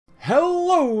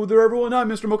Hello there everyone, I'm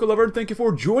Mr. Mocha Lover, and thank you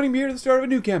for joining me here at the start of a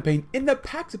new campaign in the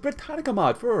Pax Britannica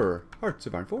mod for Hearts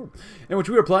of Iron 4, in which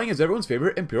we are playing as everyone's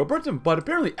favorite Imperial Britain, but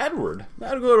apparently Edward,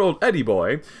 that good old Eddie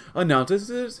boy,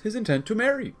 announces his intent to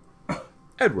marry.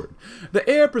 Edward, the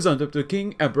heir presumptive to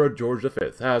King Emperor George V,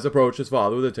 has approached his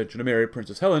father with the intention to marry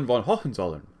Princess Helen von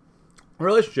Hohenzollern. A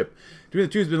relationship between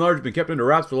the two has been largely kept under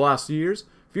wraps for the last few years,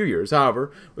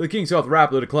 however, with the king's health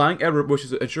rapidly declining, Edward wishes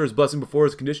to ensure his blessing before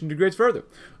his condition degrades further.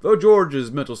 Though George's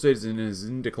mental state is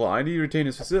in decline, he retained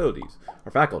his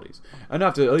faculties,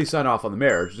 enough to at least sign off on the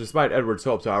marriage. Despite Edward's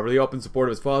hopes, however, the open support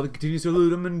of his father continues to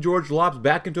elude him, and George lapses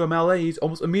back into a malaise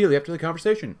almost immediately after the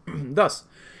conversation. Thus,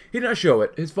 he did not show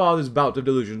it. His father's bout of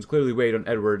delusions clearly weighed on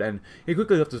Edward, and he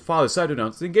quickly left his father's side to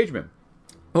announce the engagement.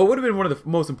 What would have been one of the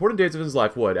most important days of his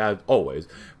life would, as always,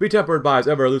 be tempered by his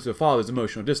ever-elusive father's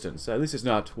emotional distance. At least it's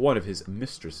not one of his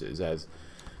mistresses, as...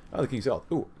 Oh, the king's health.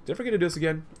 Ooh, did I forget to do this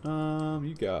again?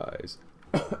 You guys...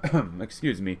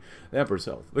 Excuse me. The emperor's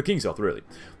health. The king's health, really.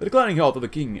 The declining health of the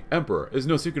king emperor is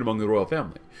no secret among the royal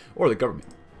family, or the government.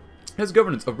 His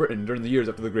governance of Britain during the years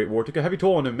after the Great War took a heavy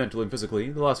toll on him mentally and physically.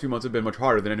 The last few months have been much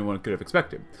harder than anyone could have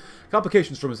expected.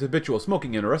 Complications from his habitual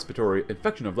smoking and a respiratory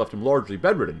infection have left him largely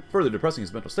bedridden, further depressing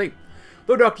his mental state.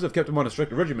 Though doctors have kept him on a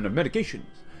strict regimen of medications,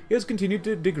 he has continued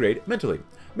to degrade mentally.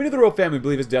 Many of the royal family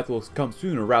believe his death will come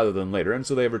sooner rather than later, and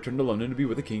so they have returned to London to be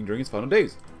with the king during his final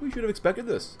days. We should have expected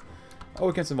this. Oh,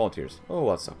 we can't send volunteers. Oh,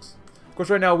 that sucks. Of course,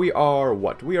 right now we are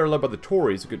what? We are led by the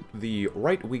Tories, the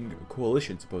right-wing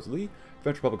coalition, supposedly.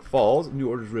 French Republic falls, new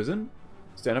orders risen,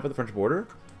 stand up at the French border,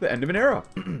 the end of an era.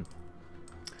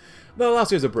 The last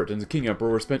days of Britain, the King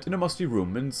Emperor were spent in a musty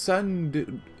room in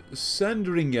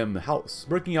Sandringham House,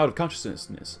 breaking out of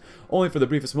consciousness, only for the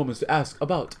briefest moments to ask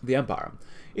about the Empire.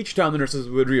 Each time the nurses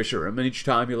would reassure him, and each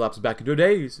time he lapsed back into a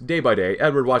daze. Day by day,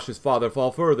 Edward watched his father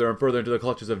fall further and further into the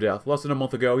clutches of death. Less than a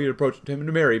month ago, he had approached him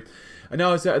to marry, and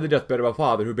now he sat at the deathbed of a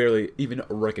father who barely even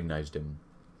recognized him.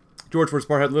 George, for his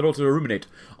part, had little to ruminate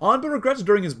on, but regrets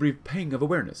during his brief pang of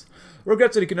awareness.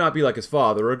 Regrets that he could not be like his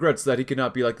father, regrets that he could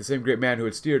not be like the same great man who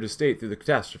had steered his state through the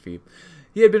catastrophe.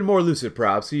 He had been more lucid,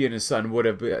 perhaps. He and his son would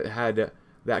have had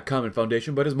that common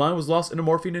foundation, but his mind was lost in a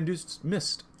morphine-induced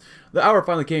mist. The hour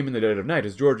finally came in the dead of night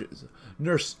as George's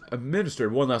nurse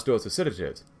administered one last dose of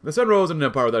sedatives. The sun rose in an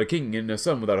empire without a king and a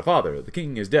son without a father. The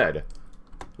king is dead.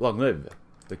 Long live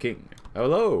the king.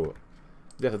 Hello.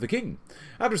 Death of the king.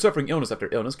 After suffering illness after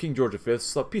illness, King George V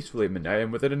slept peacefully at midnight,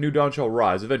 and within a new dawn shall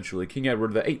rise. Eventually, King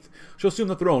Edward VIII shall assume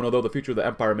the throne, although the future of the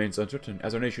empire remains uncertain,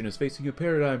 as our nation is facing a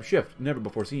paradigm shift never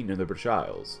before seen in the British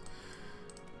Isles.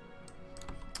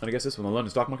 And I guess this one, the London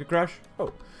stock market crash?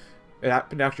 Oh. It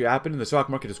actually happened, and the stock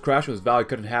market has crashed with its value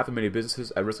cut in half and many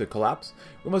businesses at risk of collapse.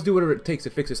 We must do whatever it takes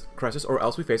to fix this crisis, or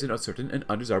else we face an uncertain and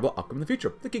undesirable outcome in the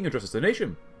future. The king addresses the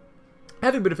nation.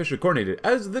 Having been officially coronated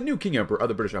as the new King Emperor of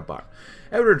the British Empire,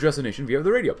 Edward addressed the nation via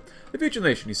the radio. The future of the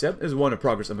nation, he said, is one of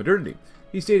progress and modernity.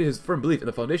 He stated his firm belief in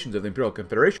the foundations of the Imperial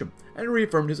Confederation, and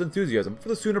reaffirmed his enthusiasm for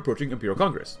the soon approaching Imperial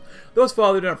Congress. Though his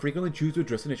father did not frequently choose to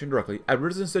address the nation directly, Edward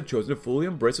has instead chosen to fully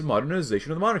embrace the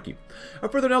modernization of the monarchy. A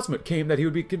further announcement came that he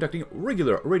would be conducting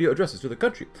regular radio addresses to the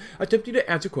country, attempting to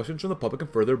answer questions from the public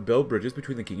and further build bridges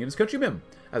between the king and his countrymen.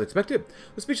 As expected,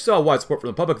 the speech saw wide support from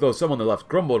the public, though some on the left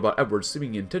grumbled about Edward's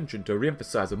seeming intention to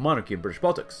re-emphasize the monarchy in British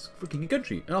politics for king and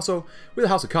country, and also with the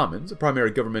House of Commons, a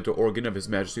primary governmental organ of His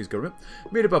Majesty's government,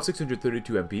 made up of 632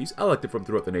 MPs elected from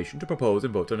throughout the nation to propose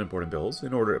and vote on important bills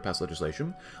in order to pass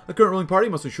legislation. The current ruling party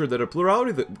must ensure that a plurality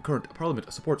of the current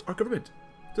parliament supports our government.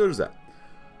 So there's that.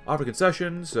 Offer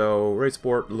concessions, so raise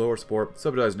support, lower support,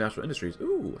 subsidize national industries.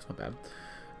 Ooh, that's not bad.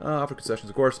 Offer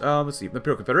concessions, of course. Let's see, the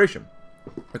Imperial Confederation.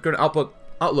 The current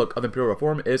outlook of Imperial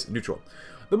reform is neutral.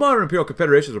 The modern Imperial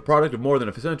Confederation is a product of more than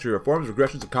a century of reforms,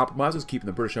 regressions, and compromises keeping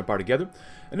the British Empire together.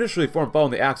 Initially formed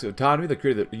following the Acts of Autonomy that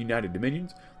created the United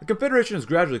Dominions, the Confederation has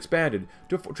gradually expanded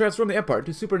to transform the Empire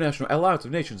into a supranational alliance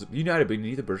of nations united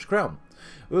beneath the British Crown.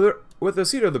 With the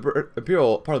seat of the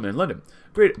Imperial Parliament in London,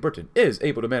 Great Britain is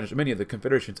able to manage many of the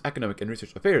Confederation's economic and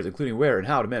research affairs, including where and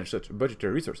how to manage such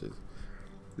budgetary resources.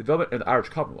 The development of the Irish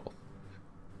Commonwealth.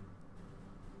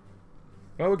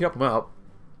 Well, we can help them out.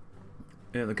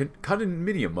 And the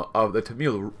condominium of the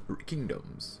Tamil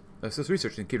kingdoms. Assist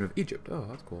research in the Kingdom of Egypt. Oh,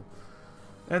 that's cool.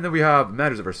 And then we have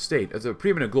matters of our state. As a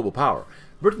preeminent global power,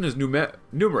 Britain has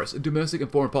numerous domestic and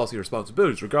foreign policy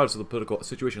responsibilities regardless of the political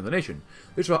situation of the nation.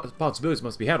 These responsibilities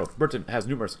must be handled. Britain has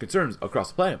numerous concerns across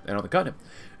the planet and on the continent.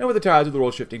 And with the tides of the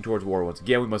world shifting towards war once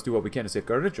again, we must do what we can to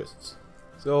safeguard our interests.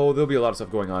 So there'll be a lot of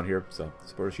stuff going on here. So,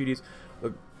 support Rashidis.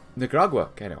 The Nicaragua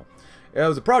Canal. It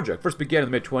was a project, first began in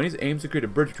the mid-20s, aims to create a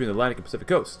bridge between the Atlantic and Pacific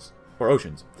coasts. or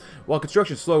oceans. While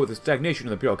construction is slow with the stagnation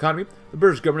of the imperial economy, the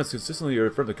British government has consistently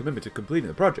reaffirmed the commitment to completing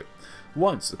the project.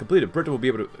 Once completed, Britain will be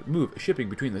able to move shipping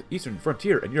between the eastern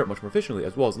frontier and Europe much more efficiently,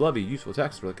 as well as levy useful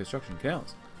taxes for the construction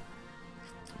canals.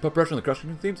 Put pressure on the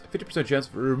construction themes, 50% chance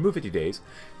for remove 50 days,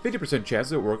 50%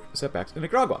 chance of work setbacks in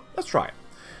Nicaragua. Let's try it.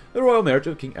 The royal marriage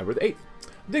of King Edward VIII.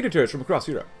 Dignitaries from across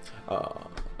Europe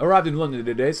arrived in London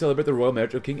today to celebrate the royal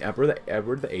marriage of King Edward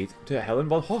VIII to Helen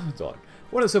von Hohenzollern,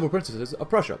 one of the several princesses of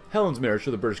Prussia. Helen's marriage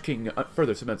to the British king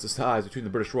further cements the ties between the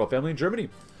British royal family and Germany.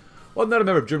 While not a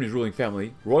member of Germany's ruling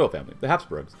family, royal family, the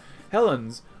Habsburgs,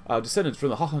 Helen's descendants from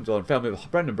the Hohenzollern family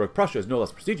of Brandenburg, Prussia is no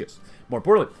less prestigious. More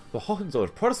importantly, the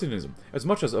Hohenzollern Protestantism as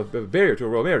much as a barrier to a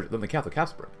royal marriage than the Catholic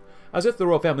Habsburg. As if the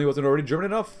royal family wasn't already German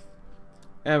enough.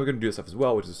 And we're going to do this stuff as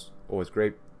well, which is always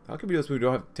great. How can we do this when we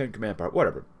don't have 10 command power?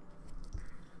 Whatever.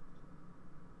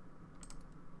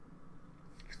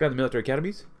 Expand the military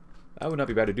academies? That would not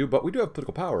be bad to do, but we do have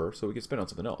political power, so we can spend on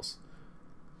something else.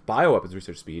 Bioweapons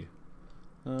research speed.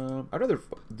 I'd rather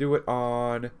do it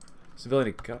on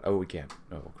civilian... Oh, we can't.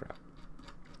 Oh, crap.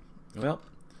 Well,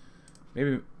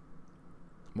 maybe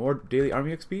more daily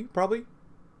army XP, probably?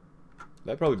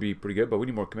 That'd probably be pretty good, but we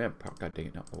need more command power. God dang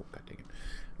it. No. Oh, god dang it.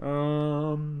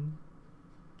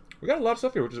 We got a lot of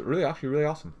stuff here, which is actually really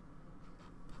awesome.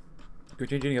 Can we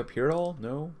change anything up here at all?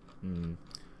 No?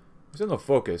 There's no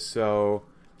focus, so...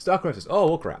 Stock prices. Oh,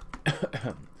 well, crap.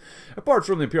 Apart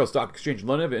from the Imperial Stock Exchange in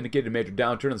London have indicated a major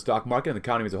downturn in the stock market and the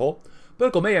economy as a whole,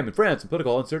 political mayhem in France and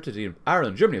political uncertainty in Ireland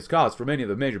and Germany has caused for many of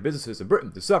the major businesses in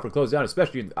Britain to suffer and close down,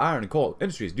 especially in the iron and coal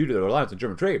industries due to their reliance on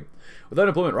German trade. With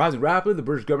unemployment rising rapidly, the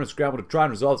British government scrambled to try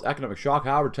and resolve this economic shock.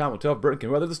 However, time will tell if Britain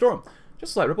can weather the storm.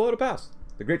 Just a slight ripple, it'll pass.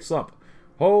 The Great Slump.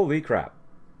 Holy crap.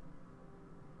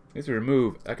 At least we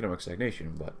remove economic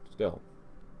stagnation, but still.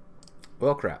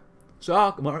 Well, crap.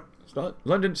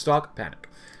 London stock panic.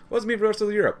 What does it mean for the rest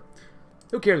of Europe?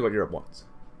 Who cares what Europe wants?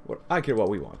 I care what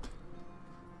we want.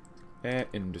 And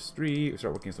industry. We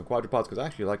start working on some quadrupods, because I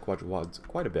actually like quadrupods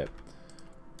quite a bit.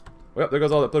 Well, there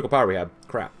goes all the political power we had.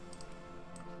 Crap.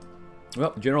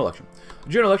 Well, general election. The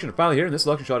general election is finally here, and this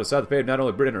election shall decide the fate of not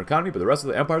only Britain and her economy, but the rest of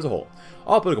the empire as a whole.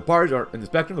 All political parties are in the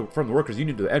spectrum, from the Workers'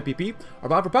 Union to the NPP, are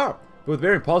bound for power. But with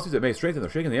varying policies that may strengthen or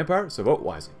shaken the empire, so vote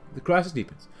wisely. The crisis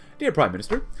deepens. Dear Prime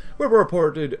Minister, we're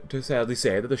reported to sadly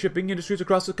say that the shipping industries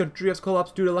across the country has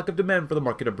collapsed due to lack of demand for the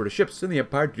market of British ships in the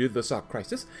empire due to the stock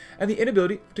crisis and the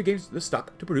inability to gain the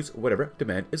stock to produce whatever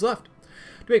demand is left.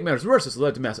 To make matters worse, this has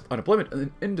led to massive unemployment in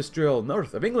the industrial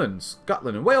north of England,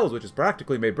 Scotland, and Wales, which has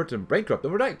practically made Britain bankrupt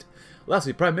overnight.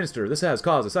 Lastly, Prime Minister, this has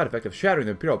caused a side effect of shattering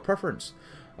the imperial preference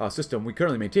system we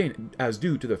currently maintain, as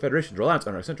due to the Federation's reliance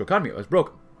on our central economy was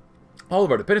broken. All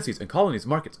of our dependencies and colonies,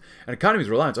 markets, and economies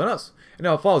reliance on us. And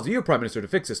now it falls to you, Prime Minister, to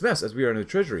fix this mess, as we are in the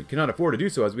Treasury. Cannot afford to do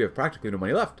so, as we have practically no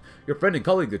money left. Your friend and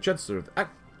colleague, the Chancellor of the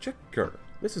Exchequer.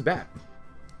 This is bad.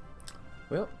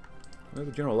 Well, we'll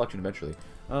have a general election eventually.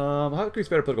 How can we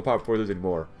spend our political power before we lose any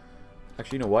more?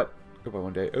 Actually, you know what? Go by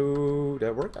one day. Oh, did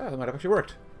that work? Ah, that might have actually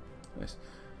worked. Nice.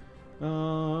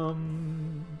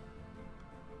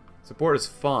 Support is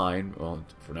fine. Well,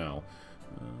 for now.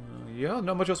 Yeah,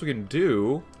 not much else we can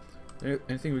do.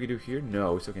 Anything we can do here?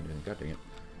 No, we still can't do anything. God dang it.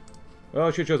 Well,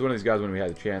 I should chose one of these guys when we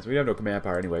had the chance. We have no command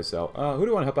power anyway, so... who do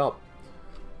you want to help out?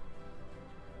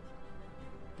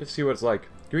 Let's see what it's like.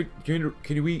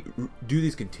 Can we do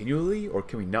these continually, or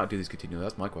can we not do these continually?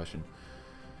 That's my question.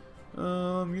 You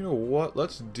know what?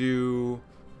 Let's do...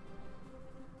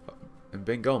 in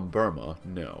Bengal and Burma?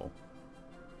 No.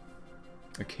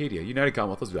 Acadia. United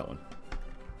Commonwealth. Let's do that one.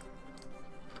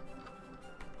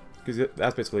 Because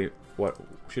that's basically what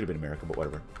should have been America, but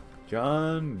whatever.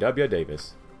 John W.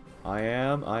 Davis. I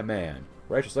am a man.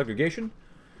 Righteous segregation?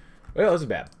 Well, this is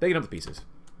bad. Taking up the pieces.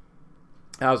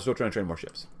 I was still trying to train more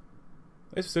ships.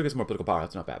 Let's still get some more political power.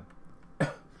 That's not bad.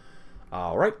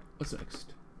 Alright, what's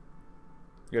next?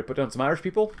 You gotta put down some Irish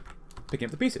people? Picking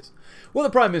up the pieces. Will the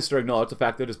Prime Minister acknowledge the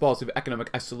fact that his policy of economic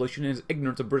isolation and his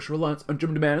ignorance of British reliance on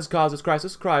German demand has caused this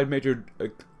crisis? Cried Major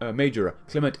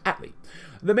Clement Attlee,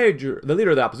 the leader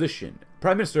of the opposition.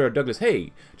 Prime Minister Douglas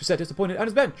Haig just sat disappointed on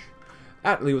his bench.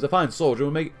 Attlee was a fine soldier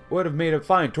and would have made a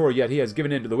fine Tory, yet he has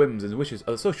given in to the whims and wishes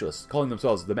of the socialists, calling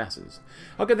themselves the masses.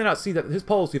 How can they not see that his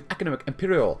policy of economic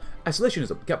imperial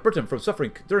isolationism kept Britain from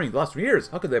suffering during the last 20 years?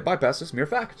 How could they bypass this mere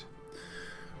fact?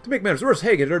 To make matters worse,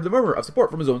 Haig had heard the murmur of support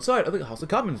from his own side of the House of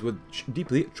Commons, which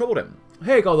deeply troubled him.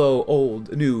 Haig, although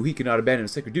old, knew he could not abandon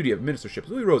his sacred duty of ministership,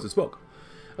 so he rose and spoke.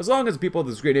 As long as the people of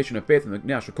this great nation have faith in the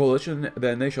national coalition,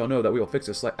 then they shall know that we will fix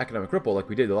this slight economic cripple like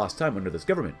we did the last time under this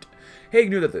government. Haig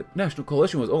knew that the national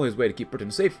coalition was only his way to keep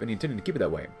Britain safe, and he intended to keep it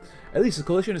that way. At least the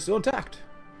coalition is still intact.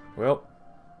 Well,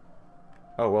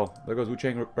 Oh, well, there goes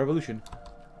Wu-Chang Revolution.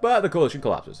 But the coalition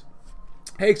collapses.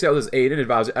 Haig sailed as aide and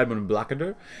advisor Edmund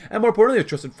Blackadder, and more importantly, a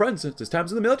trusted friend since his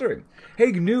times in the military.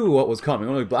 Haig knew what was coming,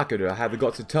 only Blackadder had the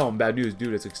guts to tell him bad news due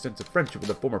to his extensive friendship with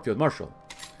the former field marshal.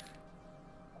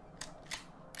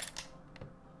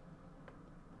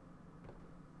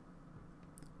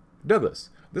 Douglas.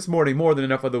 This morning, more than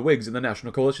enough of the Whigs in the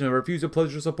National Coalition have refused to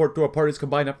pledge their support to our party's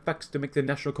combined effects to make the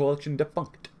National Coalition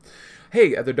defunct.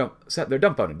 Haig sat there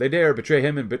dumbfounded. They dare betray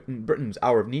him in Britain's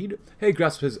hour of need. Haig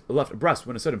grasped his left breast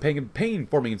when a sudden pain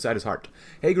forming inside his heart.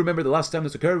 Haig remembered the last time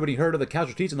this occurred when he heard of the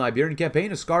casualties in the Iberian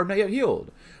campaign, a scar not yet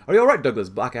healed. Are you all right, Douglas?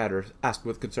 Blackadder asked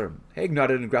with concern. Haig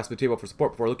nodded and grasped the table for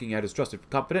support before looking at his trusted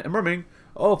confidant and murmuring,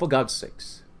 "Oh, for God's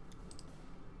sakes."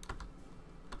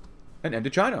 An end to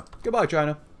China. Goodbye,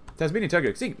 China. Tasmanian tiger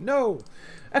extinct. No!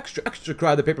 Extra, extra,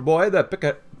 cried the paper boy, the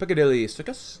Piccadilly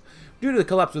circus. Due to the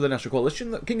collapse of the National Coalition,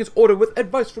 the King is ordered with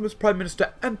advice from his Prime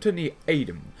Minister Anthony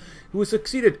Eden, who was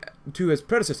succeeded to his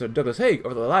predecessor Douglas Haig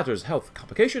over the latter's health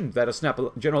complications that a snap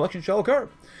general election shall occur.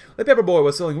 The paper boy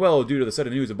was selling well due to the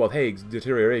sudden news of both Haig's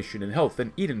deterioration in health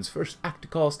and Eden's first act to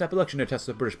call a snap election to test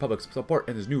the British public's support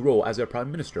in his new role as their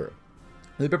Prime Minister.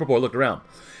 The paper boy looked around.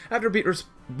 After a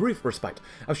brief respite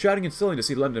of shouting and stilling to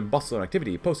see London bustle and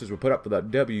activity, posters were put up for the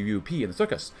WUP in the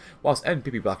circus, whilst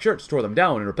NPP black shirts tore them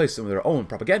down and replaced them with their own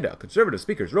propaganda. Conservative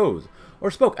speakers rose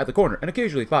or spoke at the corner and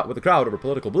occasionally fought with the crowd over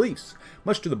political beliefs,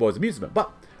 much to the boy's amusement.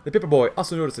 But the paper boy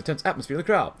also noticed the tense atmosphere in the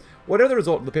crowd. Whatever the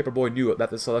result, the paper boy knew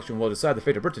that this election will decide the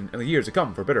fate of Britain in the years to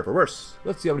come, for better or for worse.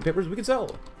 Let's see how many papers we can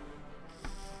sell.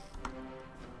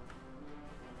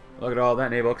 Look at all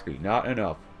that naval XP. Not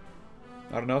enough.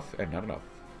 Not enough, and not enough.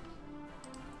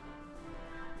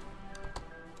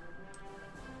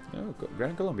 Oh,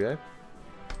 Grand Columbia.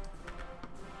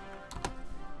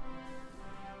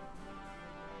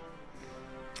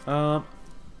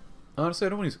 Honestly, I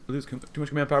don't want to lose too much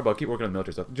command power, but I'll keep working on the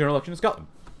military stuff. General election in Scotland.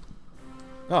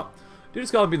 Due to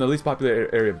Scotland being the least popular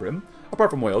area of Britain, apart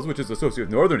from Wales, which is associated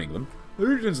with northern England, the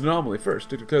region's anomaly first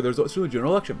to declare the results of the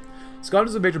general election. Scotland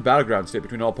is a major battleground state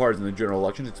between all parties in the general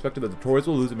election. It's expected that the Tories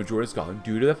will lose a majority in Scotland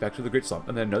due to the effects of the Great Slump,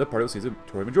 and then another party will seize a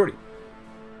Tory majority.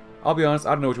 I'll be honest, I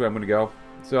don't know which way I'm going to go,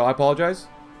 so I apologize.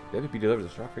 The MVP delivers a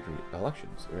shock victory.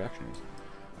 Elections, reactionaries.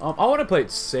 I want to play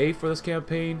it safe for this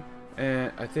campaign,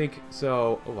 and I think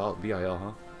so. Oh well, VIL,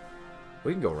 huh?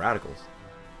 We can go radicals.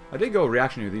 I did go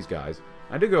reactionary with these guys.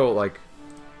 I did go like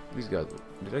these guys.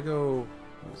 Did I go?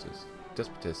 What is this?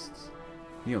 Despotists,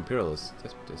 neo-imperialists,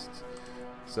 despotists.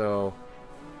 So,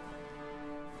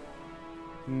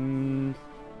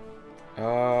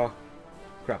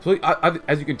 crap. So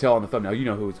as you can tell on the thumbnail, you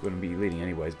know who's going to be leading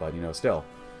anyways. But you know, still,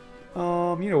 you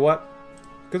know what?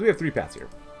 Because we have three paths here.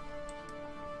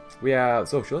 We have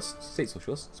socialists, state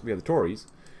socialists. We have the Tories,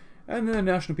 and then the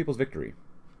National People's Victory,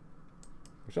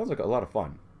 which sounds like a lot of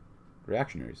fun.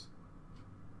 Reactionaries.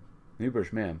 New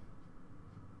British man.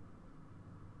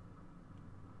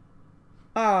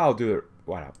 I'll do it.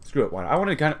 Why not? Screw it. Why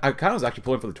not? I kind of was actually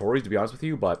pulling for the Tories, to be honest with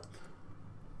you, but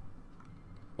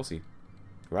we'll see.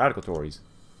 Radical Tories.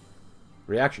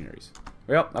 Reactionaries.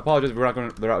 Well, I apologize if we're not going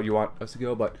the route you want us to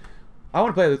go, but I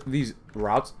want to play these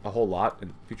routes a whole lot in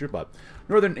the future, but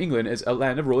Northern England is a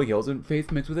land of rolling hills and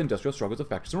faith mixed with industrial struggles of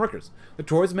factories and workers. The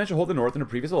Tories managed to hold the North in a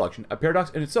previous election, a paradox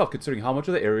in itself considering how much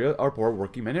of the area are poor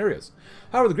working men areas.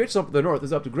 However, the great slump of the North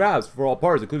is up to grabs for all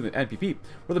parties, including the NPP,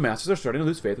 where the masses are starting to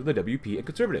lose faith with the WP and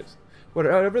Conservatives.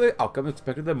 Whatever the outcome, it's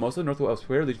expected that most of the North will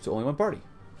swear allegiance to only one party.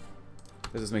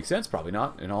 Does this make sense? Probably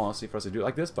not, in all honesty, for us to do it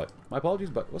like this, but my apologies,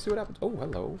 but we'll see what happens. Oh,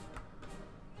 hello.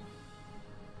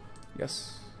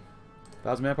 Yes.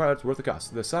 1,000 manpower, it's worth the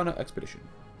cost. The Sana Expedition.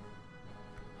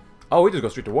 Oh, we just go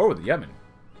straight to war with Yemen.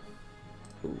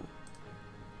 Ooh.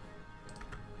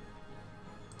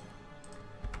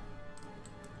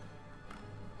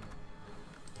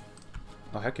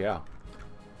 Oh, heck yeah.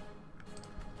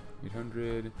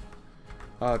 800.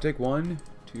 Take 1,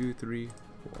 2, 3,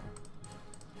 4.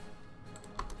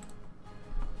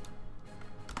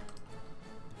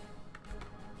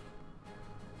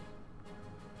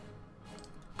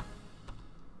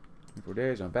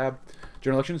 Days, not bad.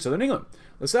 General election in Southern England.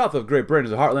 The south of Great Britain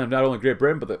is the heartland of not only Great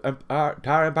Britain, but the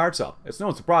entire empire itself. It's no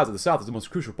surprise that the south is the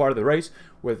most crucial part of the race,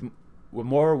 with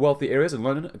more wealthy areas in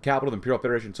London, the capital of the Imperial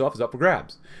Federation itself, is up for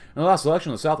grabs. In the last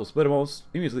election, the south was split almost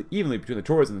evenly between the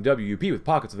Tories and the WUP, with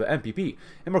pockets of the NPP,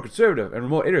 and more conservative and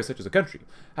remote areas such as the country.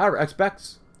 However,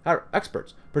 experts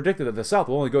predicted that the south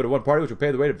will only go to one party, which will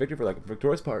pave the way to victory for the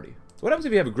victorious party. What happens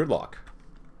if you have a gridlock?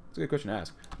 That's a good question to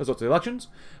ask. Results of the elections.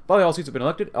 Finally, all seats have been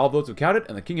elected, all votes have counted,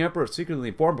 and the King Emperor is secretly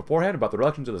informed beforehand about the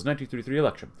elections of this 1933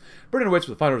 election. Britain waits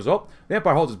for the final result. The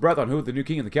Empire holds its breath on who the new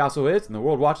king in the castle is, and the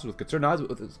world watches with concerned eyes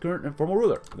with its current and formal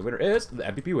ruler. The winner is, the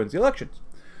MPP wins the elections.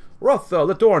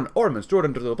 Littorn Ormond strode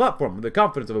onto the platform with the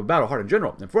confidence of a battle-hardened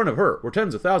general. In front of her were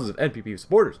tens of thousands of NPP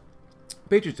supporters,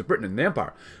 patriots of Britain and the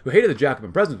Empire, who hated the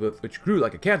Jacobin presence which grew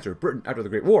like a cancer of Britain after the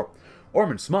Great War.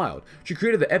 Ormond smiled. She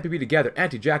created the MPP to gather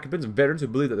anti-Jacobins and veterans who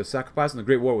believed that their sacrifice in the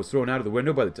Great War was thrown out of the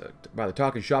window by the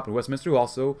talking shop in Westminster,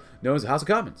 also known as the House of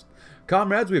Commons.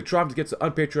 Comrades, we have triumphed against the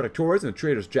unpatriotic Tories and the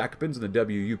traitorous Jacobins in the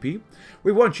WUP.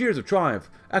 We've won cheers of triumph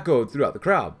echoed throughout the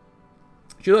crowd.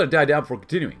 She let it die down before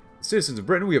continuing. Citizens of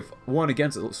Britain, we have won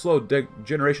against the slow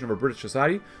degeneration of our British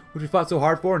society, which we fought so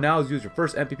hard for, and now as you as your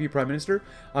first MPP Prime Minister,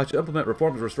 I shall implement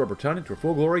reforms to restore Britannia to her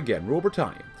full glory again. Rule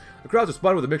Britannia. The crowds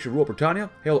responded with a mixture of Rule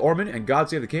Britannia, Hail Ormond, and God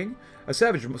Save the King. A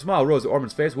savage smile rose to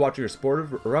Ormond's face, watching her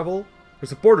supporters revel in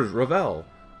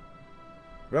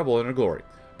her glory.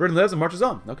 Britain lives and marches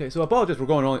on. Okay, so I apologize for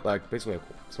going only, like, basically,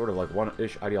 sort of like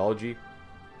one-ish ideology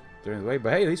during the way,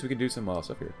 but hey, at least we can do some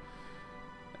stuff here.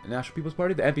 National People's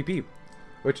Party, the MPP.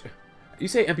 Which, you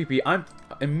say MPP, I'm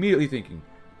immediately thinking,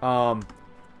 yeah,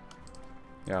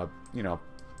 you know,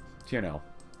 TNL.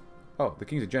 Oh, the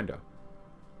King's Agenda.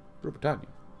 Rule Britannia.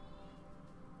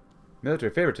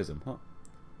 Military favoritism, huh?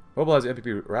 Mobilize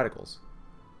MPP radicals.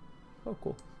 Oh,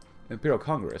 cool. Imperial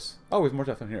Congress. Oh, we have more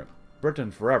stuff in here. Britain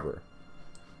Forever.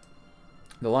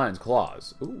 The Lion's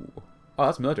Claws. Ooh. Oh,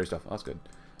 that's military stuff. That's good.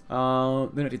 The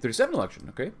 1937 election.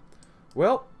 Okay.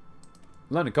 Well,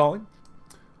 London Calling.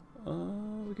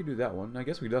 We could do that one. I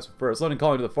guess we could do that one first. London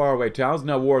Calling to the faraway towns.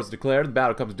 Now war is declared. The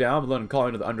battle comes down. London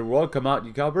Calling to the underworld. Come out,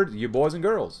 you cupboards, you boys and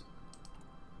girls.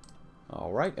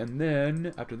 Alright, and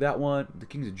then, after that one, the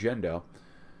King's Agenda.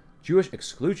 Jewish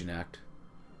Exclusion Act.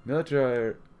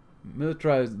 Militarize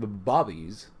the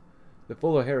bobbies. The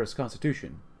Fuller-Harris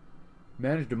Constitution.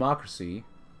 Manage democracy.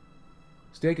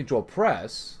 State-controlled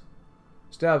press.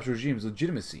 Establish regime's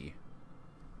legitimacy.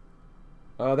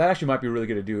 That actually might be really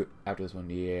good to do after this one.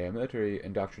 Yeah, military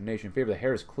indoctrination. Favor the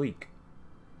Harris clique.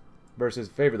 Versus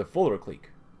favor the Fuller clique.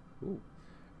 Ooh.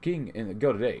 King in the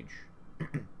Gilded Age.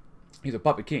 He's a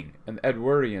puppet king. And the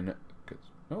Edwardian...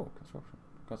 Oh,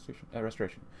 Constitution.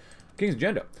 Restoration. King's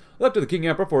Agenda. Look to the King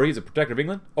Emperor, for he is a protector of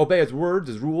England. Obey his words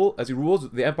as he rules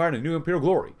the empire in a new imperial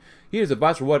glory. He is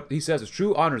advised for what he says is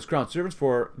true. Honor his crown servants,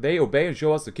 for they obey and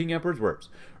show us the King Emperor's words.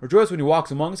 Rejoice when he walks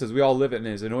among us, as we all live in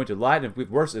his anointed light, and if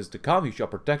worse is to come, he shall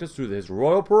protect us through his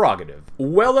royal prerogative.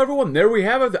 Well, everyone, there we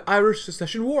have it, the Irish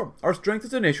Succession War. Our strength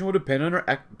as a nation will depend on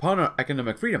upon our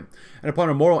economic freedom, and upon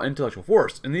our moral and intellectual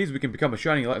force. In these we can become a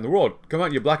shining light in the world. Come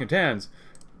out, you black and tans.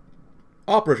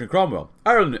 Operation Cromwell.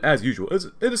 Ireland, as usual, is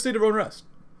in a state of unrest.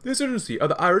 The insurgency of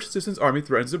the Irish Citizens' Army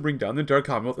threatens to bring down the entire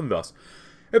Commonwealth, and thus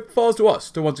it falls to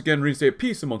us to once again reinstate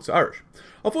peace amongst the Irish.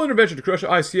 A full intervention to crush the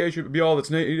ICA should be all that's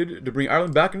needed to bring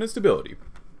Ireland back into stability.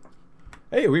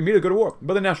 Hey, we meet a good war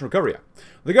by the National Recovery Act.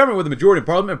 The government with the majority in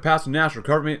Parliament passed the National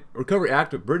Recovery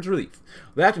Act of Britain's relief.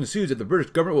 The act ensues that the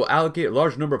British government will allocate a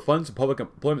large number of funds to public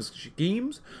employment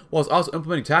schemes, whilst also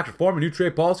implementing tax reform and new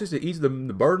trade policies to ease the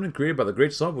burden created by the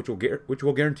Great Slump, which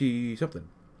will guarantee something.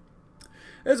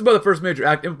 This is about the first major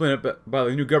act implemented by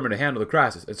the new government to handle the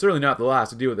crisis, and certainly not the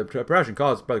last to deal with the depression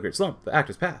caused by the Great Slump. The act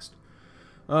is passed.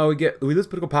 We lose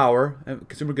political power and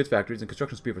consumer goods factories and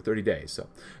construction speed for 30 days.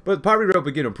 But the poverty rate will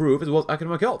begin to improve, as well as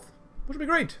economic health, which will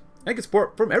be great. And get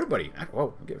support from everybody.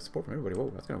 Whoa, get support from everybody. Whoa,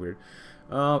 that's kind of weird.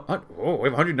 We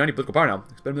have 190 political power now.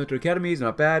 Expand military academies,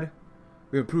 not bad.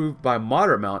 We've improved by a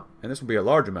moderate amount, and this will be a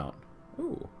large amount.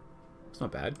 Ooh, that's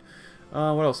not bad.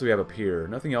 What else do we have up here?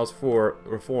 Nothing else for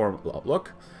reform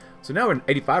outlook. So now we're at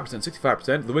 85%,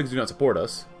 65%. The Whigs do not support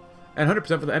us. And 100%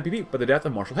 for the MPP by the death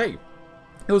of Marshall Haig.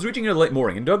 It was reaching into late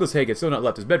morning, and Douglas Haig had still not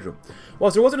left his bedroom.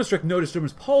 Whilst there wasn't a strict no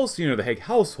disturbance policy in the Haig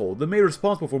household, the maid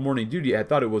responsible for morning duty had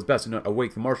thought it was best to not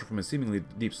awake the Marshal from his seemingly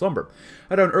deep slumber.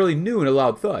 At around early noon, a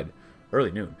loud thud.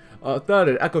 A thud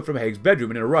had echoed from Haig's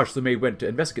bedroom, and in a rush, the maid went to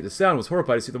investigate the sound and was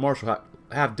horrified to see the Marshal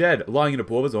half dead, lying in a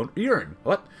pool of his own urine.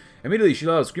 What? Immediately, she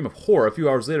let out a scream of horror. A few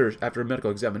hours later, after a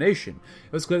medical examination,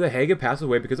 it was clear that Haig had passed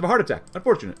away because of a heart attack.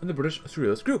 Unfortunate in the British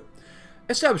Surrealist Group.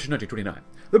 Established in 1929,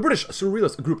 the British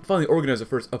Surrealist Group finally organized the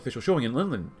first official showing in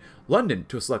London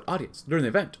to a select audience. During the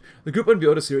event, the group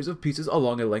unveiled a series of pieces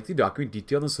along a lengthy document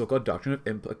detailing the so-called doctrine of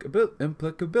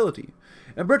implicability.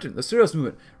 In Britain, the Surrealist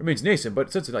movement remains nascent,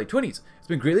 but since the late 1920s, it's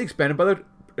been greatly expanded by the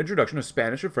introduction of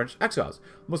Spanish and French exiles.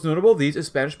 Most notable of these is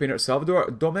Spanish painter Salvador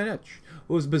Domenech,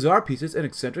 whose bizarre pieces and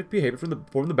eccentric behavior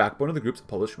form the backbone of the group's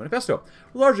published manifesto,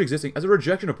 largely existing as a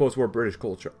rejection of post-war British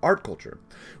art culture,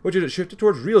 which had shifted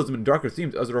towards realism and darker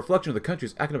themes as a reflection of the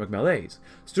country's economic malaise.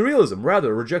 Surrealism,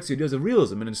 rather, rejects the ideas of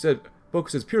realism and instead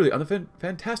focuses purely on the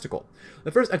fantastical.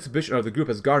 The first exhibition of the group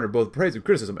has garnered both praise and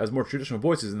criticism, as more traditional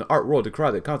voices in the art world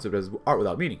decry the concept as art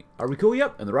without meaning. Are we cool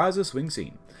yet? And the rise of the swing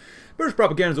scene. British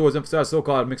propaganda has always emphasized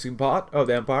so-called mixing pot of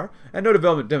the empire, and no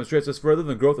development demonstrates this further than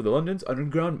the growth of the London's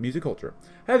underground music culture.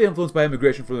 Heavily influenced by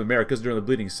immigration from the Americas during the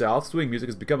Bleeding South, swing music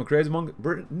has become a craze among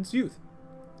Britain's youth.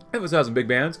 Emphasizing big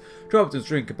bands, trumpets and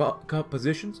string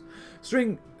compositions,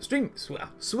 swing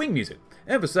music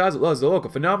emphasized as the local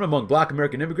phenomenon among black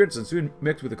American immigrants and soon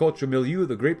mixed with the cultural milieu of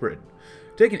the Great Britain.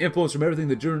 Taking influence from everything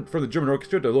from the German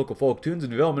orchestra to local folk tunes,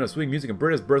 and development of swing music in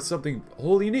Britain has birthed something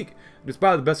wholly unique.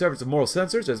 Despite the best efforts of moral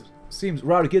censors, it seems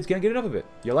rowdy kids can't get enough of it.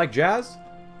 You like jazz?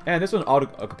 And this one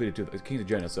auto-completed too. It's Kings of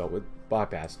Genesis, so with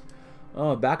bypass.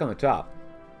 Back on the top.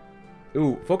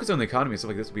 Ooh, focus on the economy and stuff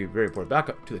like this would be very important. Back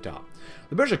up to the top.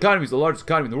 The British economy is the largest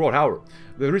economy in the world, however.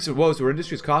 The recent woes to our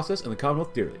industries cost us and the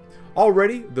Commonwealth dearly.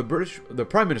 Already, the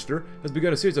Prime Minister has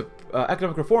begun a series of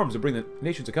economic reforms to bring the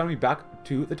nation's economy back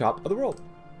to the top of the world.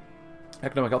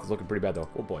 Economic health is looking pretty bad, though.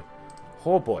 Oh, boy.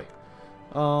 Oh, boy.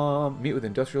 Meet with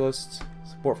industrialists.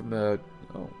 Support from the...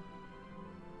 Oh.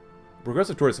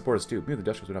 Progressive Tories support us, too. Meet with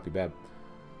industrialists would not be bad.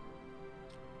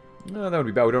 No, that would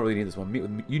be bad. We don't really need this one. Meet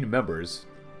with union members.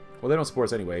 Well, they don't support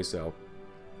us anyway, so...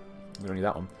 we don't need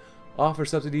that one. Offer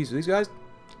subsidies to these guys.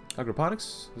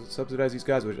 Agroponics. Subsidize these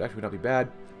guys, which actually would not be bad.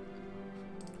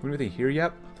 We don't have anything here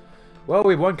yet. Well,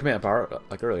 we have one command power,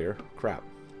 like earlier. Crap.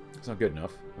 That's not good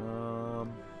enough.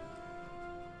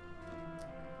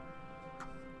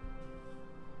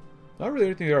 Not really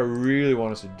anything that I really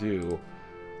want us to do.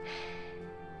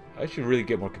 I should really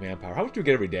get more command power. How much do we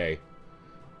get every day?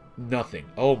 Nothing.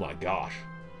 Oh my gosh.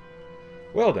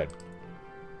 Well then.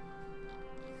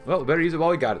 Well, we better use it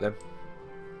while we got it then.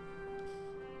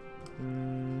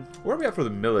 Where are we at for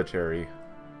the military?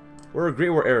 We're a Great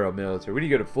War era military. We need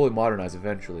to get it fully modernized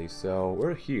eventually, so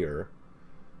we're here.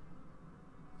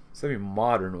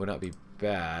 Semi-modern would not be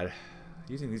bad.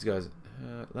 Using these guys,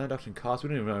 land auction costs, we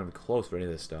don't even have to be close for any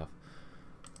of this stuff.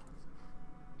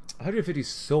 150 is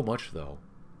so much though.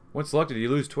 Once selected, you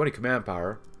lose 20 command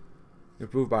power.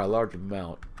 Improved by a large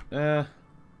amount. So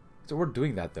we're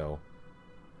doing that though.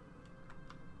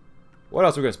 What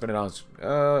else are we going to spend it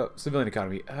on? Civilian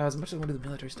economy. As much as I want to do the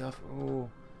military stuff. Oh.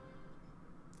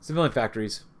 Civilian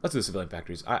factories. Let's do the civilian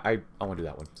factories. I want to do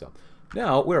that one. So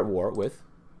now we're at war with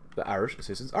the Irish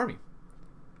Assistance Army.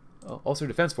 Ulster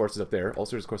Defense Force is up there.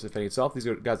 Ulster is, of course, defending itself. These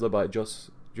are guys led by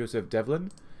Joseph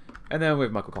Devlin. And then we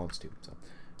have Michael Collins, too. So,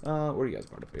 where are you guys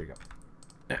part of? There you go.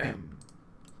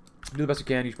 Do the best you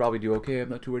can. You should probably do okay. I'm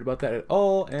not too worried about that at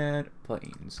all. And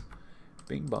planes.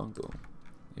 Bing, bong, boom.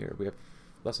 Here, we have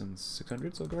less than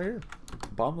 600, so go right here.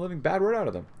 Bomb the living bad word out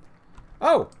of them.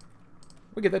 Oh!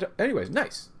 We get that. Anyways,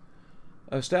 nice.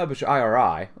 Establish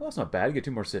IRI. Well, that's not bad. You get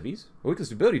 2 more civies. Weekly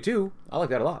stability, too. I like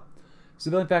that a lot.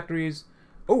 Civilian factories.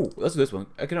 Oh, let's do this one.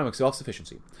 Economic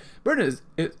self-sufficiency. Britain,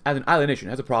 as an island nation,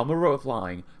 has a problem of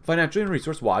overflying, financially and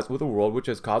resource-wise, with a world which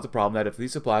has caused a problem that if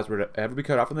these supplies were to ever be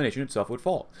cut off from the nation itself, would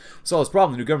fall. To solve this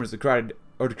problem, the new government has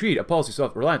decreed a policy of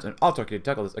self-reliance and autarky to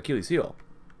tackle this Achilles heel.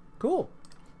 Cool.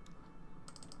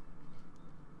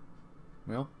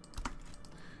 Well,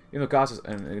 even though it costs us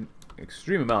an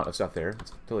extreme amount of stuff there,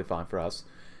 it's totally fine for us.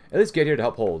 At least get here to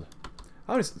help hold.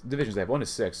 How many divisions do they have? 1 to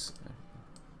 6.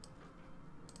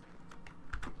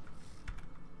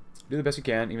 Do the best you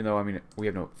can, even though, I mean, we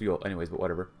have no fuel anyways, but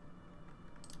whatever.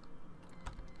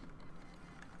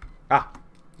 Ah!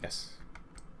 Yes.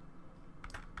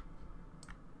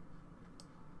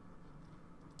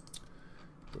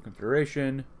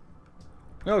 Confederation.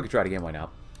 Well, we could try it again, why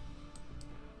not?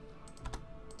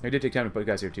 It did take time to put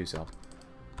guys here too, so.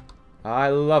 I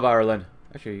love Ireland.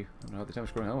 Actually, I don't know how the time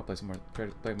is going. I want to play some more, try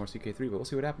to play more CK3, but we'll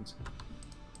see what happens.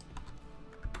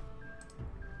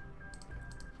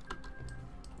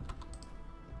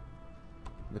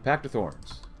 The Pact of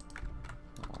Thorns.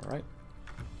 Alright.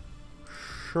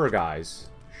 Sure, guys.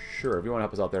 Sure, if you want to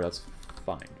help us out there, that's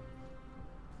fine.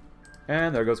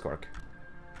 And there goes Cork.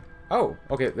 Oh,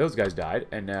 okay, those guys died,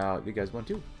 and now you guys won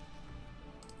too.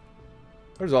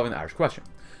 We're resolving the Irish question.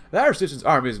 The Irish Citizens'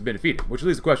 Army has been defeated, which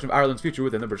leaves the question of Ireland's future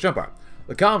within the British Empire.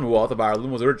 The Commonwealth of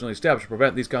Ireland was originally established to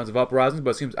prevent these kinds of uprisings,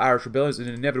 but it seems Irish rebellion is an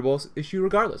inevitable issue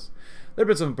regardless. There have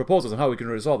been some proposals on how we can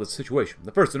resolve this situation.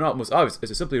 The first and most obvious is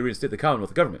to simply reinstate the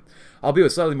Commonwealth government, albeit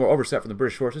with slightly more oversight from the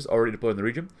British forces already deployed in the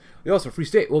region. The also Free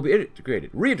State will be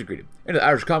reintegrated into the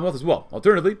Irish Commonwealth as well.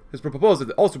 Alternatively, it is proposed that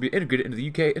it also be integrated into the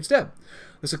UK instead.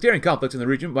 The sectarian conflicts in the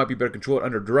region might be better controlled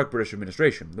under direct British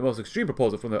administration. The most extreme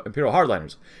proposal from the Imperial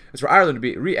hardliners is for Ireland to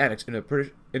be re-annexed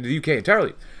into the UK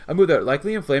entirely, a move that would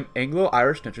likely inflame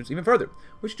Anglo-Irish tensions even further,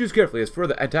 which choose carefully as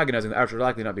further antagonizing the Irish would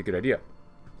likely not be a good idea.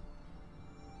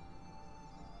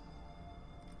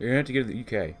 You're going to get to the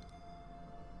UK.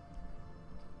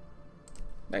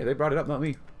 Hey, they brought it up, not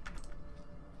me.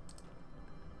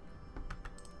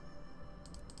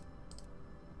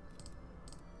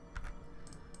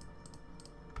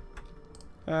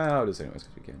 I'll do this anyways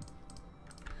because we can.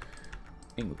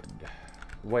 England,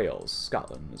 Wales,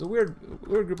 Scotland. There's a weird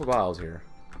group of isles here.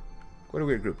 Quite a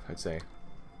weird group, I'd say.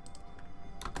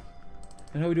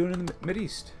 And how are we doing in the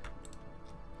Mideast?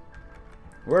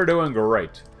 We're doing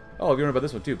great. Oh, if you learn about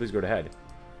this one too, please go ahead.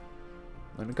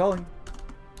 London calling.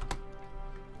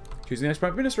 Choosing the next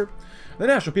Prime Minister. The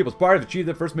National People's Party have achieved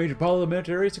their first major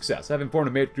parliamentary success, having formed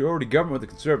a majority government with the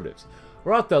Conservatives.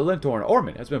 Rotha Lintorn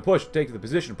Orman has been pushed to take the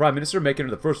position of Prime Minister, making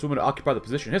her the first woman to occupy the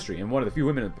position in history and one of the few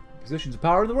women in positions of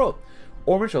power in the world.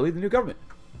 Orman shall lead the new government.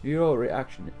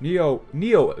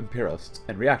 Neo-Imperialists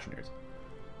and Reactionaries.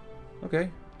 Okay.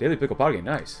 Daily Pickle Party,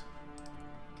 nice.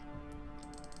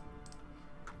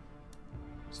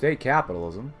 State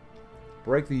capitalism.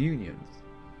 Break the unions.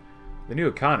 The new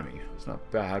economy. It's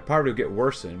not bad. Poverty will get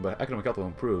worsened, but economic health will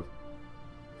improve.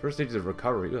 First stages of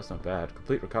recovery. Ooh, that's not bad.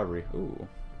 Complete recovery. Ooh.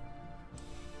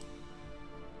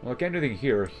 Well, I can't do anything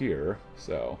here or here,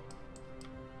 so...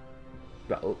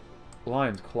 Got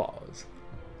lion's claws.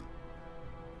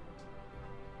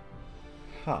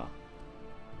 Huh.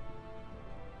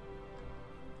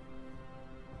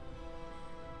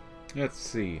 Let's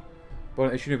see.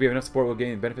 But if we have enough support, we'll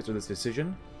gain benefits of this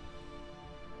decision.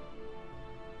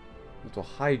 Mental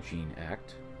Hygiene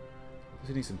Act.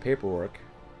 This needs some paperwork.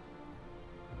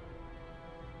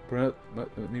 New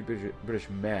British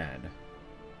man.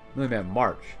 Million Man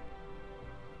March.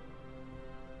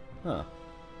 Huh.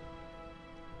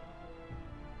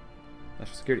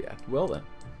 National Security Act. Well then.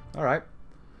 Alright.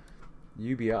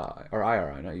 UBI. Or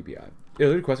IRI, not UBI.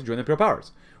 Italy requested to join the Imperial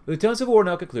Powers. With the Italian Civil War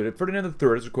now concluded, Ferdinand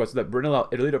III has requested that Britain allow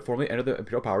Italy to formally enter the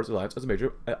Imperial Powers alliance as a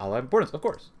major ally of importance. Of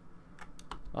course.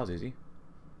 That was easy.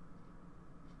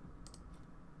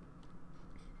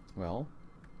 Well.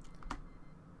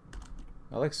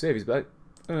 I like savies, but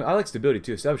I like stability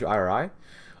too. Establish IRI.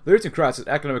 The recent crisis,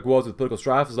 economic woes with political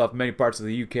strife, has left many parts of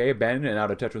the UK abandoned and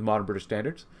out of touch with modern British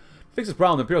standards. To fix this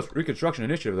problem, the Imperial Reconstruction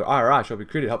Initiative, the IRI, shall be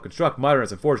created to help construct,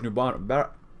 modernize, and forge a new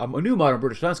modern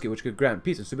British landscape which could grant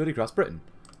peace and stability across Britain.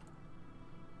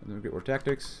 And then we get war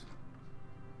tactics.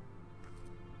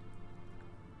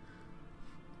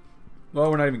 Well,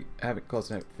 we're not even having close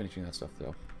to finishing that stuff,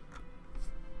 though.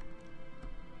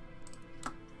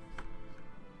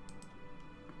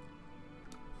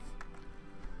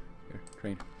 Here,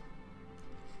 train.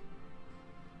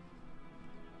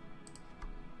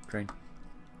 Train.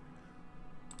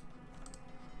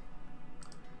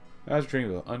 As a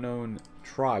training with unknown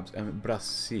tribes and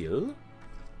Brazil.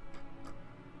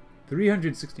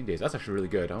 316 days. That's actually really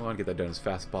good. I want to get that done as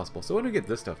fast as possible. So when we get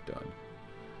this stuff done.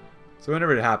 So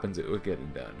whenever it happens, it will get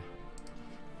it done.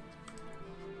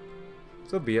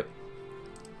 So be it.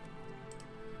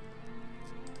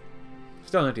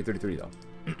 Still 1933 though.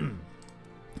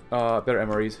 Better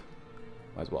MREs.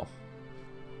 Might as well.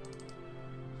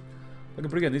 Looking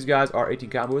pretty good. These guys are 18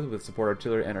 combat with support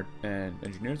artillery and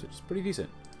engineers, which is pretty decent.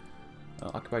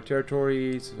 Occupied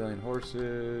territories, civilian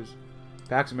horses,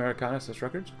 Pax Americana, SS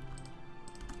records.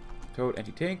 Toad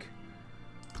anti-tank.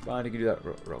 Fine, you can do that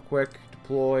real quick.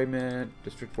 Deployment,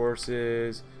 district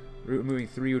forces. Route moving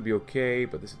 3 would be okay,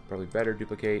 but this is probably better.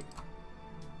 Duplicate.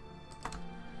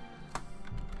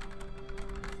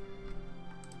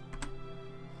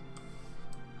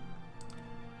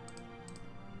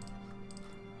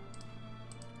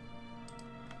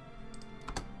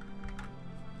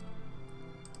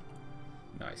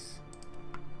 Nice.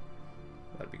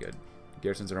 That'd be good.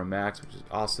 Garrisons are on max, which is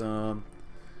awesome.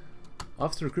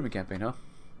 Officer recruitment campaign, huh?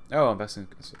 Oh, I'm investing.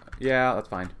 Yeah, that's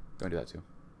fine. Go and do that too.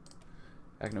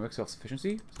 Economic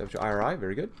self-sufficiency. Establish IRI.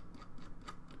 Very good.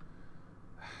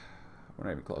 We're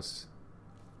not even close.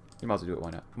 You might as well do it. Why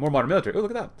not? More modern military. Oh,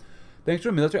 look at that. Thanks to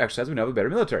a military exercise, we now have a better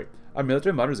military. Our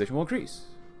military modernization will increase.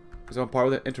 Because I'm part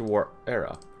of the interwar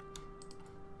era.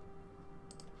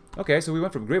 Okay, so we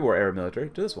went from Great War era military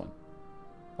to this one.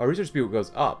 Our research speed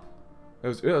goes up. It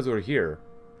was over here.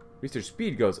 At least their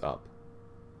speed goes up.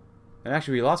 And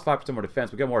actually, we lost 5% more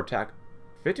defense. We got more attack,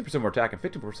 50% more attack, and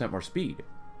 50% more speed.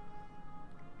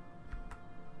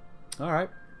 Alright.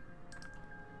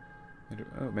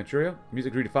 Oh, Manchuria.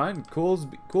 Music redefined.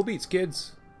 Cool beats,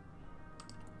 kids.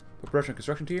 Put pressure on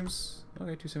construction teams.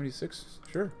 Okay, 276.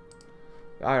 Sure.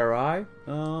 IRI.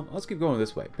 Let's keep going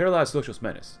this way. Paralyzed Socialist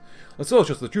Menace. The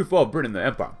Socialists, the true foe of Britain and the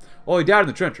Empire. Well, he died in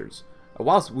the trenches.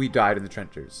 Whilst we died in the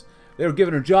trenches, they were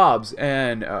giving our jobs,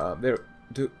 and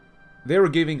they were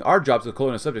giving our jobs to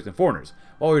colonial subjects and foreigners.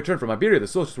 While we returned from Iberia, the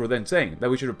Socialists were then saying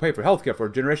that we should pay for healthcare for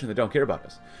a generation that don't care about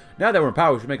us. Now that we're in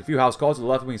power, we should make a few house calls to the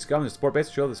left-wing scum and the support base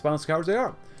to show the spineless cowards they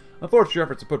are. Unfortunately,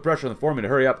 efforts to put pressure on the foreman to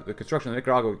hurry up the construction of the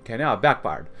Nicaragua Canal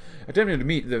backfired. Attempting to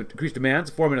meet the increased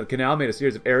demands, the foreman of the canal made a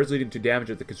series of errors leading to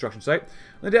damage at the construction site and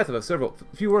the death of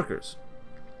few workers.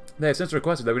 They have since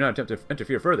requested that we not attempt to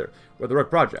interfere further with the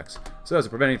work projects, so as to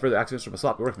prevent any further accidents from a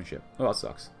sloppy workmanship. Oh, that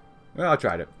sucks. Well, I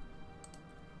tried it.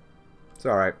 It's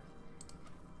alright.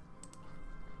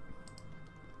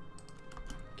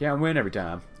 Can't win every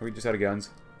time. We just out of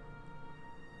guns.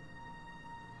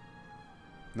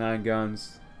 9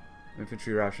 guns.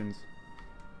 Infantry rations.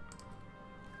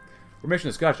 Formation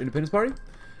of the Scottish Independence Party.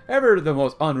 Ever the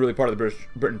most unruly part of the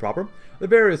Britain proper, the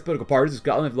various political parties of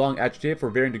Scotland have long agitated for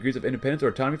varying degrees of independence or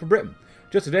autonomy for Britain.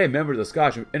 Just today, members of the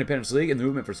Scottish Independence League and the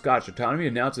Movement for Scottish Autonomy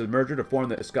announced a merger to form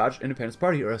the Scottish Independence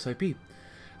Party, or SIP.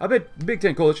 A Big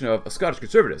Ten coalition of Scottish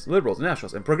Conservatives, Liberals,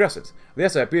 Nationalists, and Progressives. The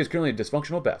SIP is currently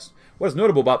dysfunctional at best. What is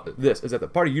notable about this is that the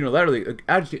party unilaterally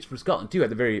agitates for Scotland too, at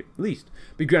the very least,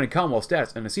 be granted Commonwealth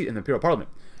status and a seat in the Imperial Parliament.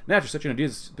 Naturally, such an idea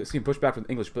is seen pushed back from the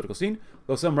English political scene,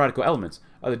 though some radical elements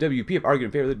of the WP have argued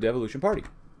in favor of the devolution party.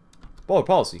 Baller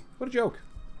policy. What a joke.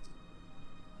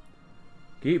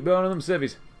 Keep building them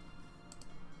civvies.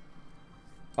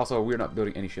 Also, we're not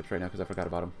building any ships right now because I forgot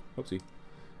about them. Oopsie.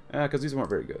 Because these weren't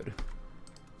very good.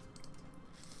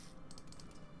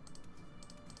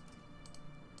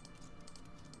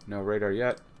 No radar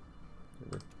yet.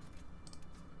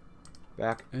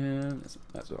 Back, and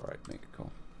that's alright. Make it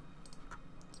cool.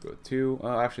 Let's go with 2.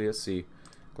 Actually, let's see.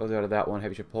 Close out of that one.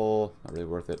 Heavy ship hull. Not really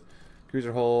worth it.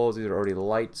 Cruiser hulls. These are already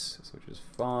lights, which is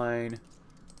fine.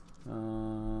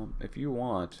 If you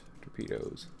want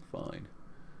torpedoes, fine.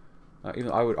 Even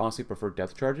though I would honestly prefer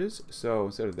depth charges. So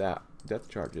instead of that, depth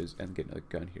charges and get another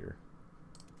gun here.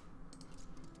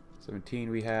 17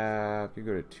 we have. Can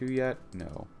you go to 2 yet?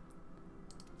 No.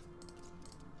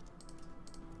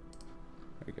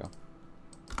 There you go.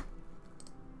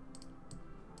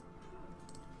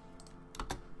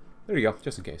 There you go,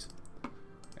 just in case.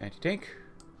 Anti-tank.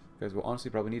 Because we'll honestly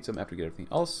probably need some after we get everything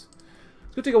else.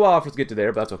 It's going to take a while for us to get to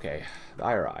there, but that's okay. The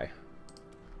IRI.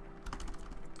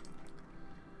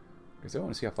 Because I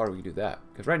want to see how far we can do that.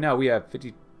 Because right now we have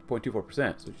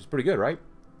 50.24%, which is pretty good, right?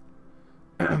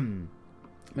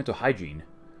 Mental hygiene.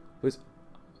 What is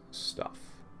stuff?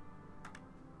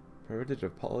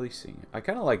 Preventative policing. I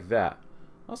kind of like that.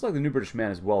 I also like the New British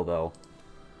Man as well, though.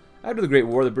 After the Great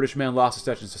War, the British man lost his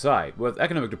touch in society. With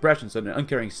economic depression and an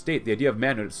uncaring state, the idea of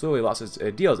manhood slowly lost its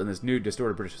ideals in this new,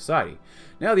 distorted British society.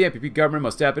 Now the MPP government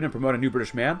must step in and promote a new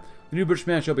British man. The new British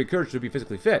man shall be encouraged to be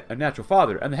physically fit, a natural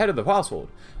father, and the head of the household,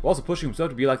 while also pushing himself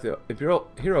to be like the imperial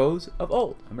heroes of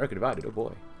old. America divided, oh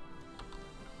boy.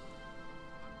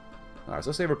 Alright, so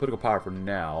let's save our political power for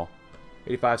now.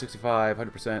 85, 65,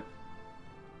 100%.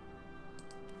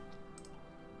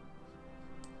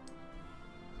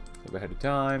 Ahead of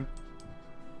time.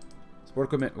 Sport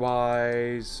equipment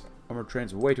wise, armor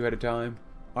trains way too ahead of time.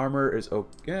 Armor is okay.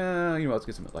 Yeah, you know what? Let's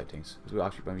get some light tanks because we'll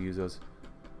actually probably use those.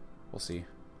 We'll see.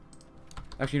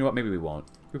 Actually, you know what? Maybe we won't.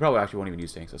 We probably actually won't even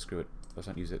use tanks. Let's screw it. Let's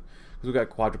not use it because we got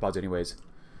quadrupods anyways.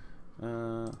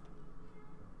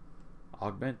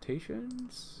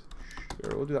 Augmentations.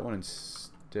 Sure, we'll do that one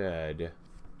instead.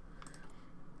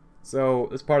 So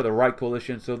this is part of the right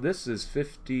coalition. So this is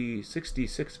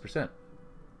 66%.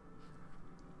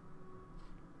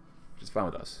 Which is fine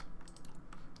with us.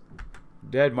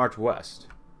 Dead march west.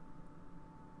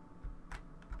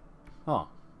 Huh.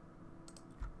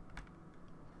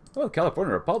 Oh,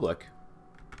 California Republic.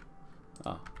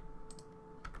 Oh.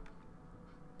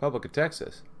 Republic of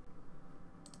Texas.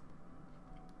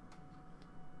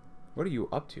 What are you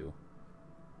up to?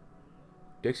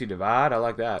 Dixie Divide? I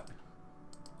like that.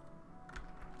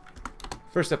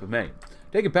 First step of many.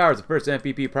 Taking power as the first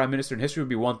MPP Prime Minister in history would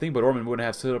be one thing, but Ormond wouldn't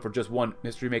have stood up for just one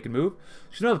history-making move.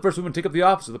 She's not the first woman to take up the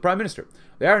office of the Prime Minister.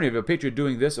 The irony of a patriot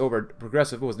doing this over a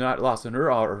progressive was not lost on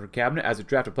her or her cabinet as it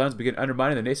drafted plans to begin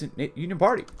undermining the nascent Union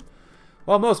Party.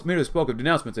 while most merely spoke of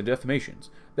denouncements and defamations.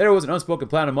 There was an unspoken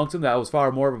plan amongst them that was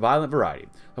far more of a violent variety.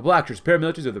 The Blackshires,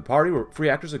 paramilitaries of the party, were free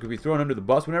actors that could be thrown under the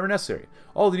bus whenever necessary.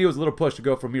 All they needed was a little push to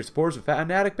go from mere supporters to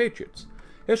fanatic patriots.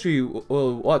 History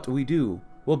will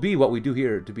be what we do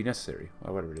here to be necessary,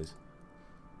 or whatever it is.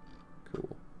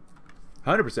 Cool.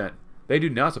 100%. They do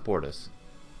not support us.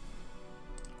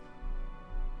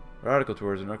 Radical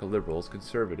tours and radical liberals,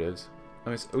 conservatives. I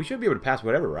mean, we should be able to pass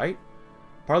whatever, right?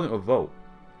 Parliament will vote.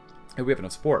 If we have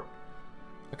enough support.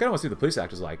 I kind of want to see what the police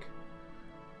act is like.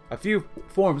 A few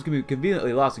forms can be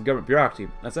conveniently lost in government bureaucracy,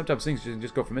 and sometimes things can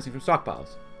just go from missing from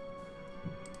stockpiles.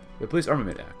 The Police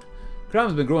Armament Act. Crime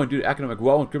has been growing due to economic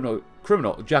woe and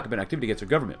criminal Jacobin activity against our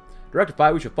government. To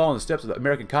rectify, we should follow in the steps of the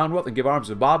American Commonwealth and give arms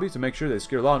to bobbies to make sure they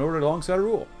secure law and order alongside our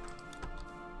rule.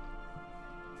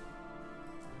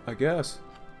 I guess.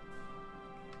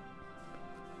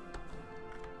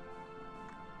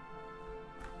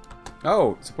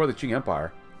 Oh, support the Qing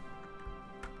Empire.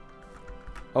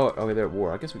 Oh, okay, they're at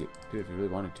war. I guess we could do it if we really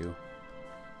wanted to.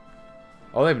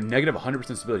 Oh, they have negative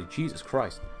 100% stability. Jesus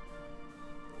Christ.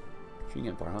 Qing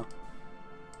Empire, huh?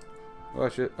 Oh,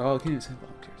 shit. Oh, can't even send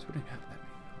volunteers. We didn't have that many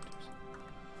volunteers.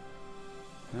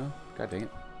 No? God dang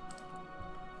it.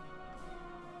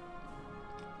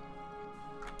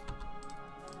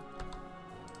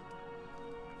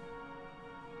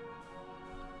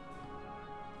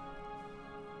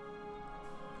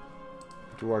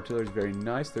 Artillery is very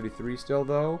nice. 33 still,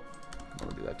 though. I'm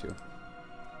gonna do that too.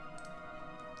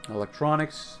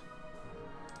 Electronics.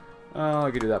 Oh,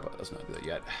 I could do that, but let's not do that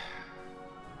yet.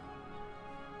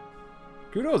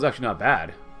 Kudo is actually not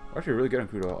bad. We're actually really good on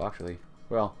Kudo, actually.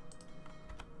 Well,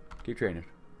 keep training.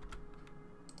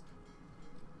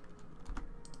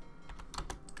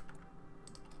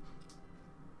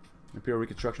 Imperial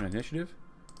Reconstruction Initiative.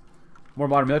 More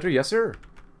modern military? Yes, sir.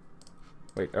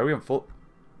 Wait, are we on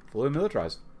fully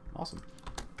militarized? Awesome.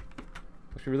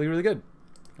 Actually really, really good.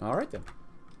 Alright then.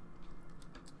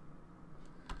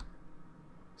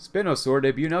 Spino sword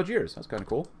debut in Algiers. That's kind of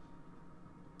cool.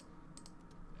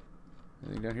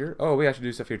 Anything down here? Oh, we actually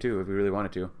do stuff here too if we really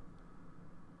wanted to.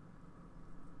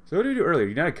 So what did we do earlier?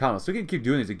 United Commonwealth. So we can keep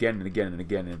doing these again and again and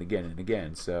again and again and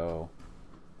again. So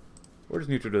we're just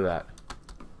neutral to that.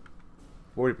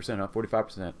 40%, huh?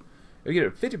 45%. If we get it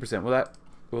at 50%,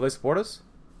 will they support us?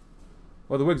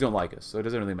 Well, the Whigs don't like us, so it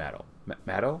doesn't really matter.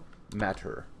 Matter.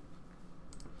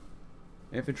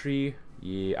 Infantry.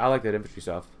 Yeah, I like that infantry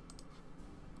stuff.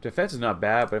 Defense is not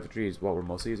bad, but infantry is what we're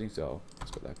mostly using, so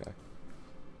let's go with that guy.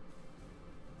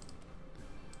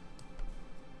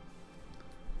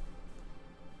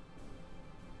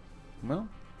 Well.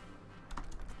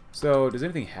 So, does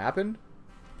anything happen?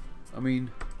 I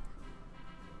mean,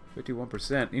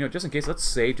 51%. You know, just in case, let's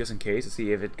save just in case to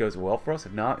see if it goes well for us.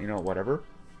 If not, you know, whatever.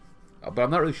 But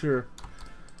I'm not really sure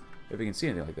if we can see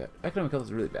anything like that. Economic health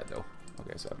is really bad, though.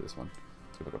 Okay, so after this one.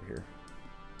 Let's go back over here.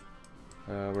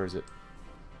 Where is it?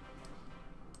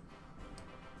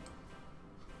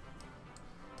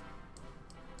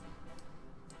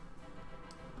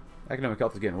 Economic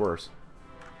health is getting worse.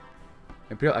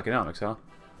 Imperial economics, huh?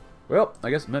 Well,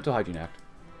 I guess Mental Hygiene Act.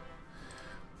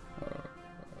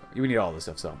 We need all this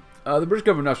stuff, so. The British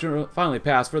government now finally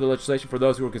passed further legislation for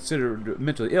those who were considered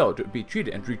mentally ill to be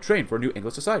treated and retrained for a new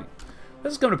English society.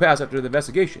 This has come to pass after the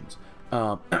investigations.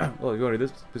 Well, if you want to do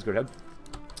this, please go ahead.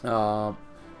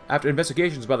 After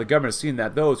investigations by the government has seen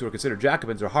that those who are considered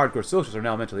Jacobins or hardcore socialists are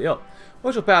now mentally ill,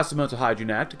 we shall pass the Mental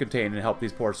Hygiene Act to contain and help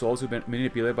these poor souls who've been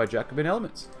manipulated by Jacobin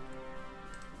elements.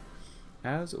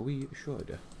 As we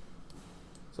should.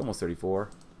 It's almost 34.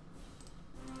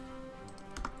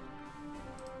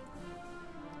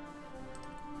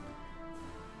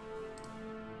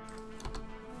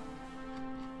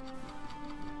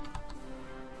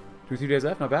 Two, 3 days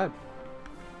left, not bad.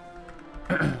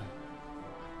 I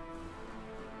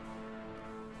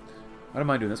don't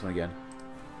mind doing this one again.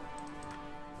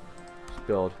 Just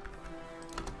build.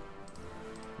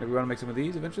 Maybe we want to make some of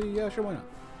these eventually? Yeah, sure, why not?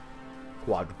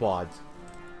 Quadrupods.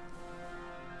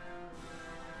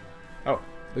 Oh,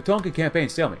 the Tonkin campaign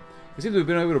stalemate. It seems we've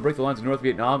been able to break the lines of the North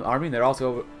Vietnam Army, and they're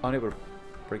also unable to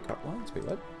break our lines. Wait,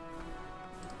 what?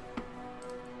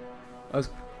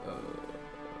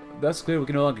 Thus clear we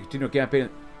can no longer continue a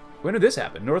campaign. When did this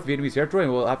happen? North Vietnamese territory,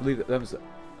 and we'll have to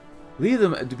leave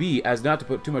them to be as not to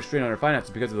put too much strain on our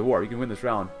finances because of the war. You can win this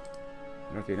round.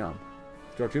 North Vietnam.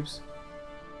 Store troops.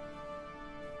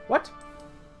 What?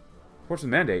 Force the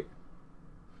mandate.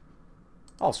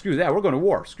 Oh, screw that. We're going to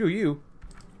war. Screw you.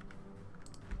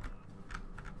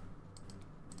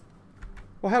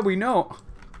 Well, how do we know?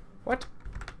 What?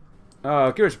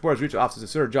 Curious reports reached the offices of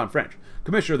Sir John French,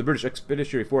 Commissioner of the British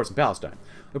Expeditionary Force in Palestine.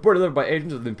 Report delivered by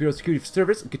agents of the Imperial Security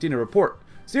Service and contain a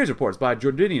series of reports by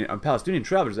Jordanian and Palestinian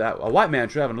travelers that a white man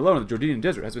traveling alone in the Jordanian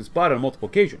desert has been spotted on multiple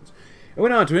occasions. It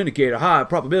went on to indicate a high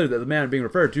probability that the man being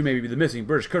referred to may be the missing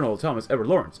British Colonel Thomas Edward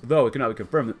Lawrence, though it cannot be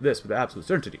confirmed this with absolute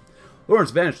certainty.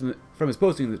 Lawrence vanished from his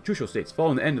posting in the Trucial States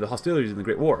following the end of the hostilities in the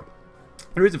Great War.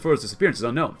 The reason for his disappearance is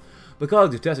unknown. The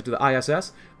colleagues attested to the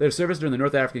ISS that his service during the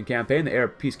North African campaign, the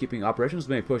Arab peacekeeping operations,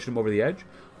 may have pushed him over the edge.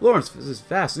 Lawrence's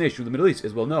fascination with the Middle East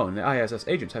is well known, and the ISS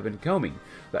agents have been combing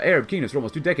the Arab kingdoms for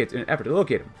almost 2 decades in an effort to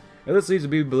locate him. If this leads to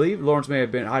be believed, Lawrence may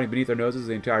have been hiding beneath our noses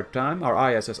the entire time.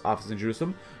 Our ISS office in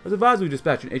Jerusalem has advised we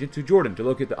dispatch an agent to Jordan to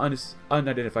locate the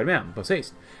unidentified man, post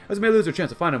haste, as we may lose our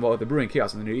chance to find him while with the brewing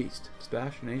chaos in the Near East.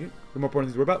 Dispatch an agent? The more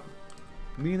important things we're about.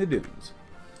 Me and the dunes.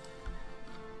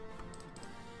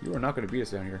 You are not going to beat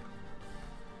us down here.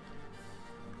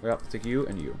 Well, let's take you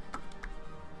and you.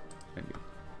 And you.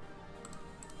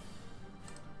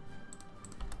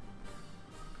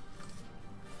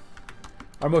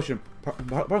 Our motion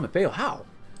Parliament failed. How?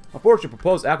 Unfortunately, the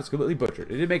proposed act was completely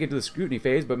butchered. It did make it to the scrutiny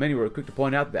phase, but many were quick to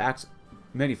point out that the act's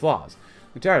many flaws.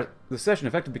 The session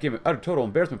effectively became an utter total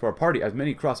embarrassment for our party, as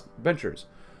many cross-benchers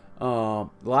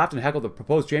laughed and heckled the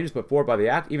proposed changes put forward by the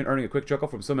act, even earning a quick chuckle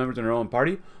from some members in our own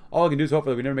party. All I can do is hope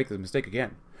that we never make this mistake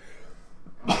again.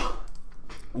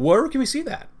 Where can we see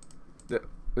that?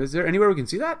 Is there anywhere we can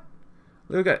see that?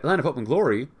 We've got Land of Hope and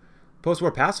Glory,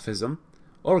 post-war pacifism,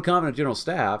 overconfident general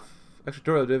staff,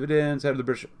 extraterritorial dividends, head of the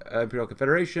British Imperial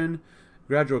Confederation,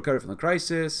 gradual recovery from the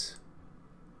crisis.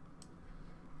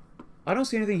 I don't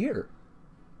see anything here.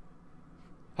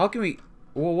 How can we...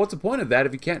 Well, what's the point of that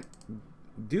if you can't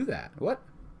do that? What?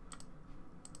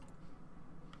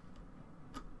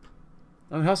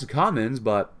 I mean, House of Commons,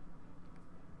 but...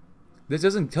 This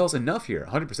doesn't tell us enough here.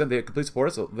 100% they complete support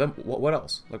us. So then what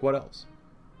else? Like, what else?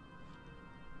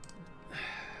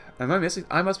 Am I missing?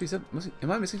 Am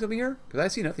I missing something here? Because I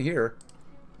see nothing here.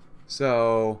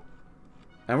 So,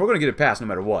 and we're going to get it passed no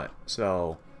matter what.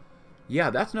 So, yeah,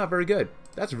 that's not very good.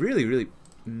 That's really, really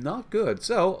not good.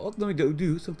 So, let me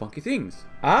do some funky things.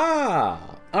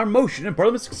 Our motion in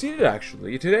Parliament succeeded,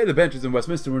 actually. Today, the benches in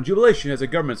Westminster were in jubilation as the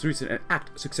government's recent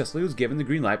act successfully was given the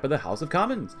green light by the House of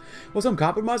Commons. While some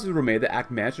compromises were made, the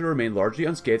act managed to remain largely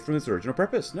unscathed from its original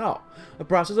purpose. No. The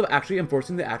process of actually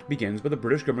enforcing the act begins, but the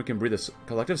British government can breathe a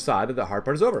collective sigh that the hard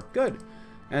part is over. Good.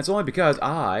 And it's only because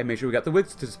I made sure we got the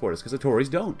Whigs to support us, because the Tories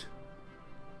don't.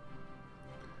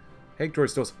 Hey,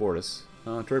 Tories still support us.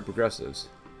 Tory progressives.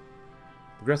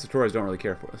 Progressive Tories don't really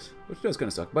care for us, which does kind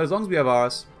of suck. But as long as we have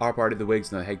our party, the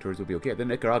Whigs, and the Hague Tories will be okay. The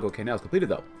Nicaragua Canal is completed,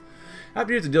 though.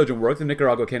 After years of diligent work, the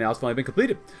Nicaragua Canal has finally been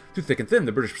completed. Through thick and thin,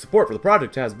 the British support for the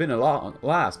project has been at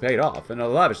last paid off. In a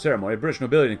lavish ceremony, British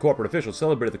nobility and corporate officials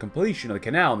celebrated the completion of the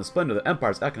canal and the splendor of the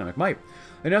empire's economic might.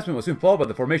 The announcement was soon followed by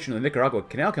the formation of the Nicaragua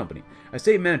Canal Company, a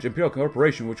state-managed imperial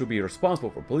corporation which will be responsible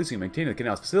for policing and maintaining the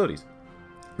canal's facilities.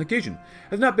 The occasion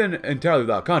has not been entirely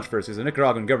without controversy, as the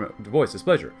Nicaraguan government voiced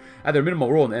displeasure at their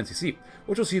minimal role in the NCC,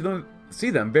 which will see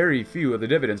them very few of the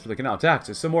dividends for the canal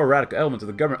taxes. Some more radical elements of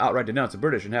the government outright denounced the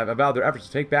British and have avowed their efforts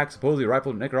to take back supposedly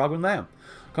rifled Nicaraguan land.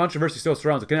 Controversy still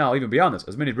surrounds the canal even beyond this,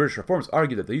 as many British reformers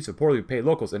argue that the use of poorly paid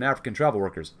locals and African travel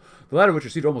workers, the latter which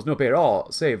received almost no pay at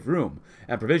all, save room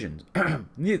and provisions.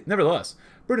 Nevertheless,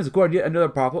 Britain has acquired yet another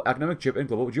powerful economic chip in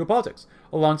global geopolitics.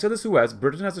 Alongside the Suez,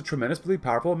 Britain has a tremendously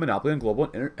powerful monopoly on global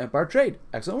and inter-empire trade.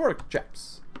 Excellent work,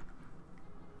 chaps.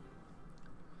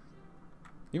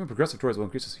 Even progressive Tories will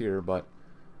increase this here, but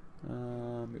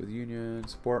with the union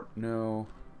support, no.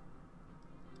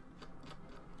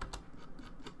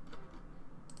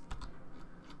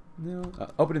 No.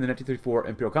 Opening the 1934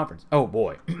 Imperial Conference. Oh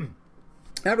boy.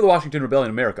 After the Washington Rebellion,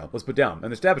 America was put down,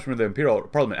 and the establishment of the Imperial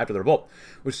Parliament after the revolt,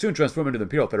 which soon transformed into the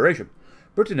Imperial Federation,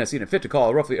 Britain has seen it fit to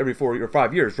call roughly every 4 or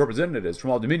 5 years representatives from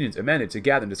all dominions and mandates to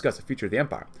gather and discuss the future of the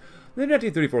empire. The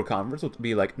 1934 conference will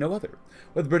be like no other,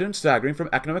 with Britain staggering from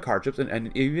economic hardships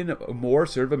and even more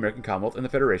assertive American Commonwealth in the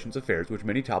Federation's affairs, which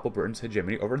many topple Britain's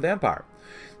hegemony over the empire.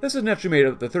 This has naturally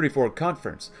made the 34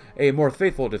 conference a more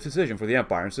faithful decision for the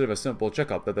empire instead of a simple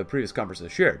checkup that the previous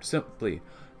conferences shared.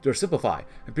 To simplify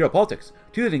imperial politics,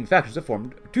 two leading factions have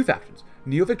formed two factions,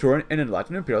 Neo-Victorian and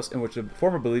Enlightened Imperialists, in which the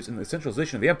former believes in the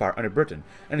centralization of the empire under Britain,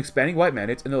 and expanding white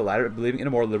mandates, and the latter believing in a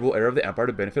more liberal era of the empire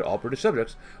to benefit all British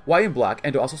subjects, white and black,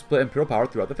 and to also split imperial power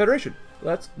throughout the Federation.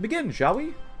 Let's begin, shall we?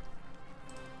 If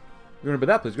you want to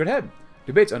that, please go ahead.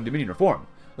 Debates on Dominion reform.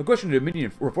 The question of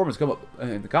dominion reform has come up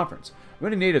in the conference.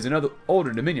 Many natives and other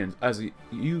older dominions, as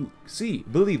you see,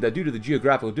 believe that due to the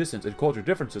geographical distance and cultural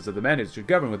differences that the mandates should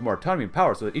govern with more autonomy and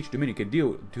power so that each dominion can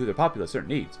deal to their populace certain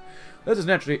needs. This has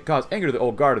naturally caused anger to the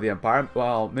old guard of the empire,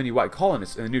 while many white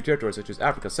colonists in the new territories such as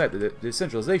Africa cite that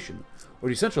decentralization, or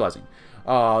decentralizing,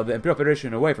 the Imperial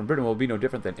Federation away from Britain will be no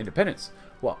different than independence.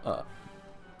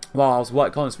 Whilst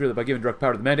white colonists fear that by giving direct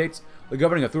power to the mandates, the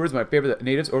governing authorities might favor the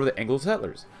natives over the Anglo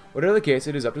settlers. Whatever the case,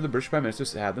 it is up to the British Prime Minister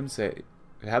to have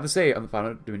the say on the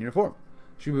final dominion reform.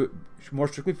 She should more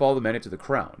strictly follow the mandates of the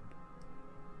Crown.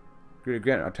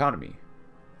 Grant autonomy.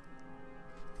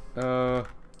 I'll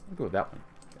go with that one.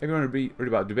 If you want to be read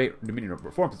about dominion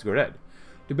reform, please go ahead.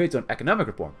 Debates on economic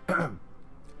reform.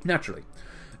 Naturally.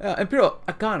 Imperial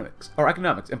economics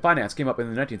and finance came up in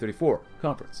the 1934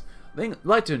 conference. The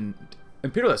enlightened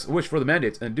imperialists wish for the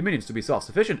mandates and dominions to be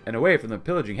self-sufficient and away from the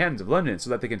pillaging hands of London so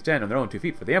that they can stand on their own 2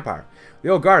 feet for the empire. The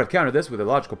old guard have countered this with a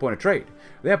logical point of trade.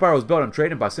 The empire was built on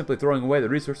trade, and by simply throwing away the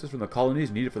resources from the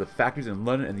colonies needed for the factories in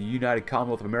London and the United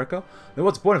Commonwealth of America, then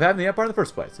what's the point of having the empire in the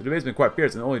first place? The debate has been quite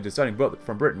fierce, and the only deciding vote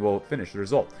from Britain will finish the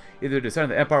result. Either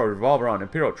deciding the empire will revolve around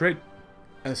imperial trade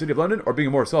and the city of London, or being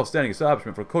a more self-standing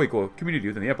establishment for co-equal community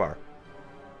within the empire.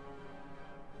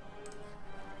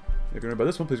 If you're about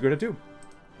this one, please go ahead too.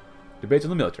 Debates on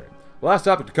the military. The last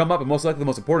topic to come up, and most likely the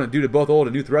most important due to both old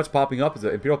and new threats popping up, is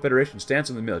the Imperial Federation's stance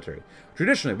on the military.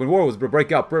 Traditionally, when war was to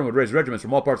break out, Britain would raise regiments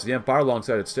from all parts of the empire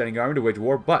alongside its standing army to wage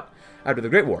war, but after the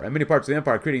Great War, and many parts of the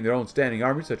empire creating their own standing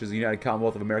armies, such as the United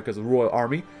Commonwealth of America's Royal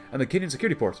Army and the Kenyan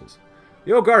Security Forces.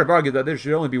 The old guard have argued that there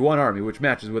should only be one army, which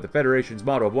matches with the Federation's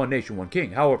motto of one nation, one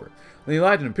king. However, the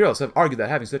enlightened imperialists have argued that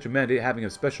having such a mandate, having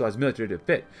a specialized military to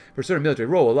fit for a certain military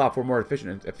role, will allow for more efficient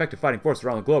and effective fighting forces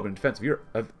around the globe in defense of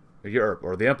Europe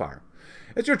or the empire.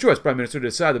 It's your choice, Prime Minister, to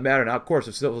decide the matter in our course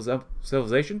of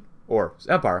civilization or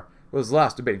empire was the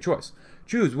last debating choice.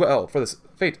 Choose well, for the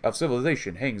fate of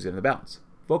civilization hangs in the balance.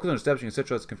 Focus on establishing a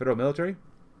centralized confederate military?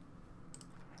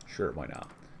 Sure, why not?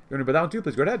 You want to put that one too?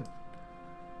 Please go ahead.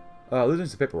 Losing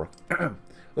some paperwork.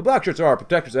 The black shirts are our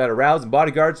protectors that are roused and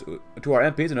bodyguards to our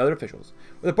MPs and other officials.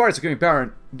 With the party securing power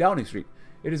in Downing Street,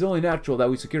 it is only natural that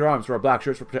we secure arms for our black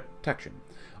shirts for protection.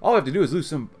 All we have to do is lose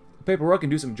some paperwork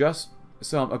and do some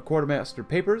quartermaster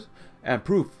papers and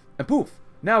poof.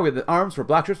 Now we have the arms for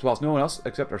black shirts whilst no one else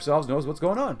except ourselves knows what's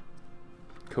going on.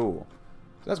 Cool.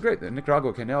 So that's great. The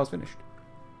Nicaragua canal is finished.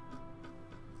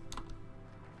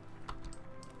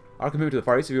 Our commitment to the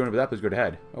Far East, if you want to be that, please go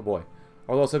ahead. Oh boy.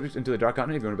 Our loyal subjects into the Dark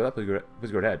Continent, if you want to be that,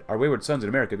 please go ahead. Our wayward sons in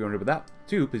America, if you want to be that,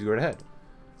 too, please go ahead.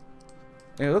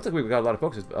 And it looks like we've got a lot of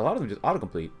focuses, but a lot of them just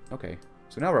autocomplete. Okay.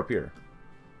 So now we're up here.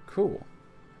 Cool.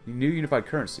 New unified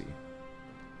currency.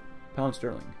 Pound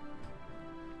sterling.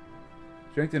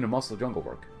 Strengthen and muscle jungle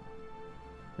work.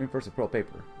 Reinforce the pearl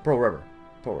paper. Pearl rubber.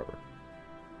 Pearl rubber.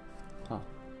 Huh.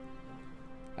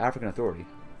 African authority.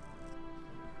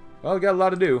 Well, we got a lot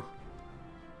to do.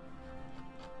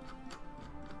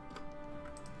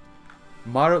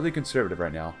 Moderately conservative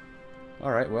right now.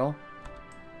 Alright, well.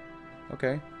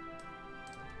 Okay.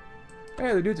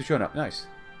 Hey, the dudes are showing up. Nice.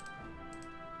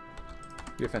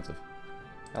 Be offensive.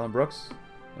 Alan Brooks?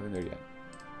 Nothing there yet.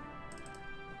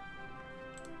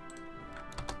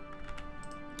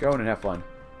 Go in and have fun.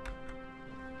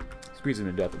 Squeeze him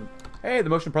to death. Hey, the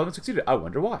motion of Parliament succeeded. I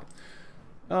wonder why.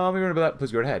 We remember that.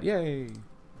 Please go ahead. Yay.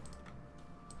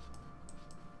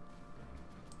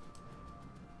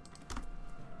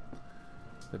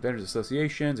 The Vendors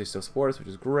Associations, they still support us, which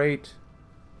is great.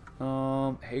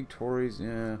 Hague Tories,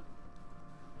 yeah.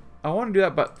 I want to do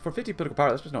that, but for 50 political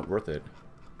power, that's just not worth it.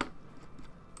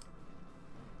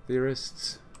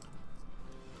 Theorists.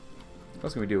 What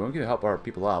else can we do? We can help our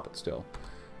people out, but still.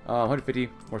 150,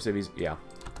 more cities, yeah.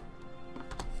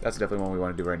 That's definitely one we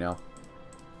want to do right now.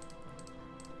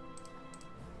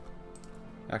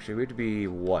 Actually, we have to be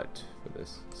what for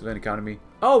this? Civilian economy?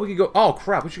 Oh, we can go. Oh,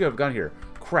 crap. We should have gone here.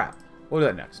 Crap. We'll do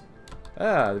that next.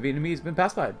 Ah, the Vietnamese have been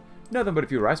pacified. Nothing but a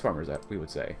few rice farmers, that we would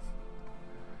say.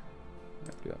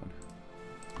 Do that one.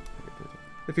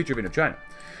 The future of Indochina.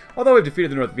 Although we've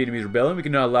defeated the North Vietnamese rebellion, we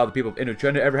cannot allow the people of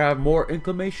Indochina to ever have more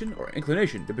inclination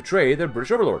to betray their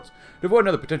British overlords. To avoid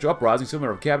another potential uprising, some of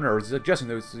our cabinet are suggesting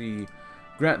that we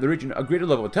grant the region a greater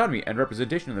level of autonomy and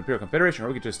representation in the Imperial Confederation, or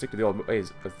we could just stick to the old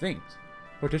ways of things.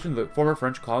 Partition the former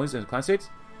French colonies and clan states?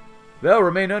 They'll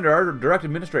remain under our direct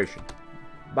administration.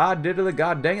 By diddly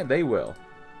god dang it, they will.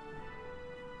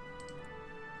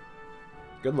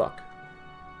 Good luck.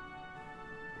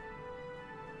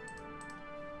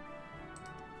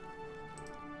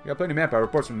 We got plenty of manpower.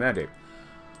 Reports from the mandate.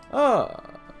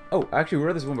 Oh, actually, we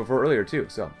read this one before earlier, too.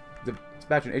 So,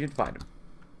 dispatch an agent to find him.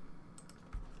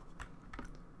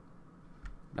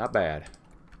 Not bad.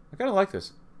 I kind of like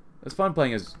this. It's fun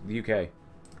playing as the UK.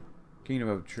 Kingdom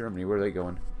of Germany. Where are they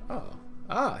going? Oh.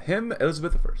 Ah, him,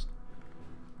 Elizabeth I.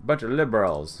 Bunch of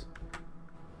liberals.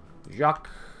 Jacques.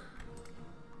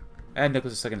 And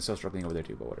Nicholas II is still struggling over there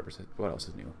too, but whatever. What else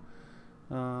is new?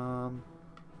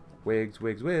 Wigs.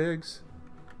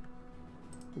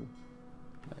 Ooh,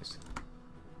 nice.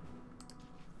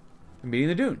 Meeting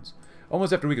the Dunes.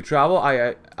 Almost after a week of travel,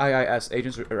 IIS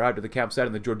agents arrived at the campsite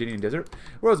in the Jordanian desert,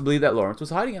 where it was believed that Lawrence was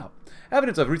hiding out.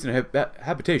 Evidence of recent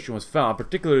habitation was found,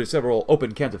 particularly several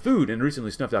open cans of food and recently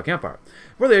snuffed out campfire.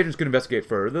 Before the agents could investigate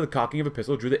further, the cocking of a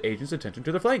pistol drew the agents' attention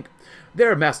to their flank.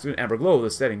 There, masked in amber glow of the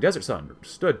setting desert sun,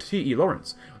 stood T.E.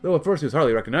 Lawrence. Though at first he was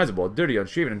hardly recognizable, dirty,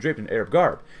 unshaven, and draped in Arab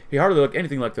garb, he hardly looked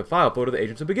anything like the file photo the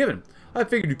agents had been given. I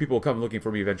figured you people would come looking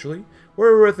for me eventually.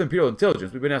 We're with Imperial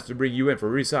Intelligence. We've been asked to bring you in for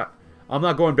a resign. I'm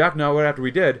not going back now after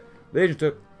we did. The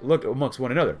agents looked amongst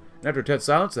one another, and after a tense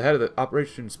silence, the head of the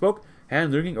operation spoke,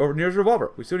 hand looking over near his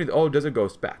revolver. We still need the old desert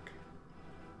ghost back.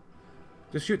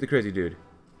 Just shoot the crazy dude.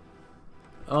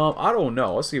 I don't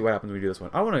know. Let's see what happens when we do this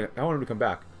one. I want him to come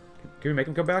back. Can we make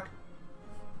him come back?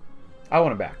 I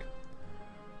want him back.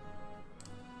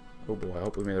 Oh boy, I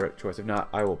hope we made the right choice. If not,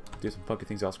 I will do some funky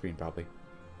things off screen probably.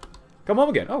 Come home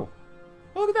again. Oh,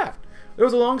 look at that. There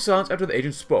was a long silence after the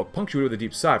agent spoke, punctuated with a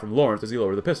deep sigh from Lawrence as he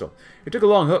lowered the pistol. He took a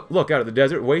long look out at the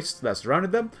desert wastes that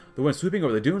surrounded them, the wind sweeping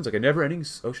over the dunes like a never-ending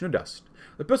ocean of dust.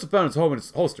 The pistol found its home in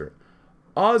its holster.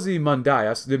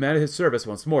 Ozymandias demanded his service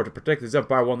once more to protect his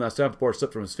empire one last time before it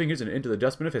slipped from his fingers and into the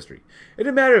dustbin of history. It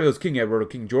didn't matter if it was King Edward or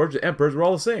King George, the emperors were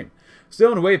all the same.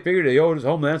 Still, in a way, he figured he owed his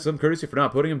homeland some courtesy for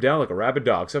not putting him down like a rabid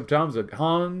dog. Sometimes a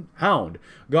hound,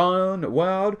 gone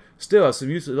wild, still has some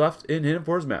use left in him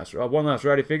for his master. One last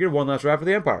ride, he figured, one last ride for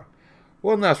the empire.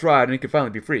 One last ride, and he could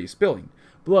finally be free, spilling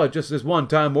blood just this one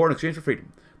time more in exchange for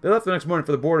freedom. They left the next morning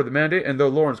for the board of the mandate, and though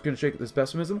Lawrence couldn't shake this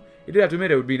pessimism, he did have to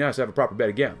admit it would be nice to have a proper bed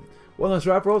again. One last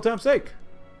ride for old time's sake.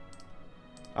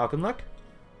 Auchinleck?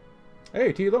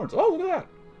 Hey, T. Lawrence. Oh, look at that.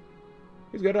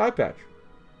 He's got an eye patch.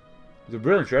 He's a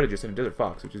brilliant strategist and a desert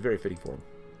fox, which is very fitting for him.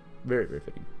 Very, very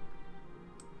fitting.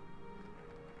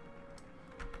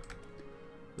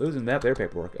 Losing that there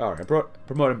paperwork. Alright,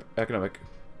 promote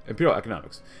imperial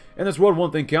economics. In this world,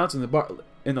 one thing counts in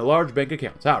the large bank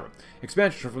accounts. However,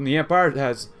 expansion from the empire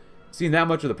has seen that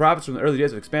much of the profits from the early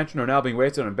days of expansion are now being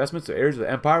wasted on investments to areas of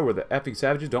the empire where the effing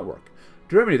savages don't work.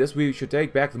 To remedy this, we should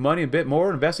take back the money a bit more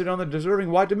and invest it on the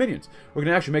deserving white dominions. We're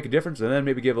going to actually make a difference and then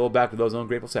maybe give a little back to those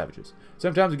ungrateful savages.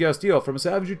 Sometimes we gotta steal from a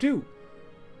savage or two.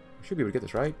 We should be able to get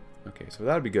this right. Okay, so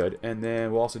that would be good. And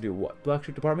then we'll also do what? Black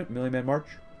Sheep Department? Million Man March?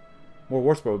 More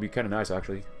war support would be kind of nice,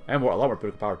 actually. And a lot more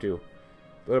political power, too.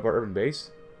 Build up our urban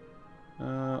base.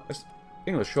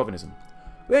 English chauvinism.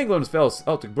 The Anglo and his fellow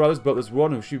Celtic brothers built this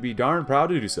world and we should be darn proud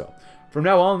to do so. From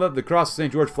now on, let the cross of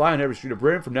St. George fly on every street of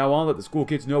Britain. From now on, let the school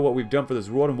kids know what we've done for this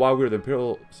world and why we are the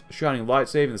imperial shining light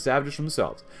saving the savages from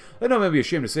themselves. Let no man be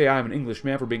ashamed to say I am an English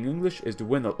man, for being English is to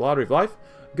win the lottery of life.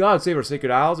 God save our sacred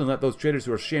isles, and let those traitors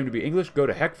who are ashamed to be English go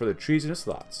to heck for their treasonous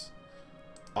thoughts.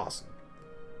 Awesome.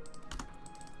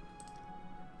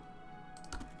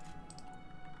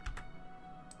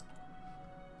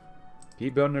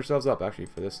 Keep building ourselves up, actually,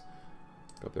 for this.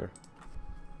 Go up there.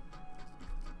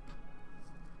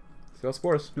 Sales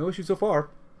force. No issue so far.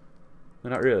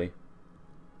 No, not really.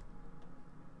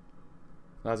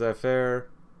 Laissez-faire.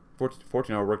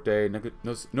 14-hour workday.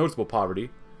 Noticeable poverty.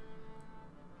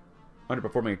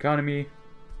 Underperforming economy.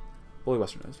 Fully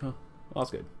westernized. Huh. Well,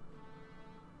 that's good.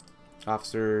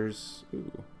 Officers.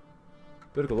 Ooh.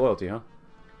 Political loyalty, huh?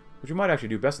 Which we might actually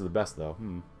do best of the best, though.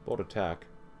 Bold attack.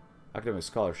 Academic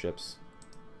scholarships.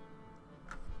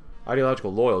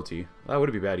 Ideological loyalty. That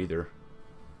wouldn't be bad either.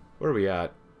 Where are we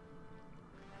at?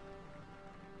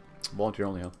 Volunteer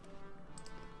only, huh?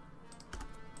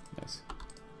 Nice.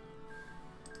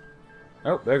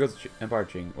 Oh, there goes the Empire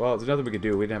Ching. Well, there's nothing we could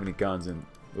do. We didn't have any guns, and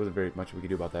there wasn't very much we could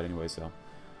do about that anyway, so.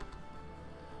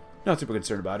 Not super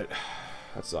concerned about it.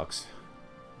 That sucks.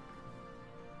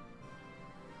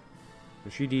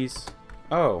 Rashidi's.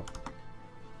 Oh.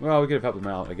 Well, we could have helped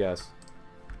them out, I guess.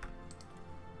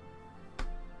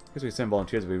 I guess we could send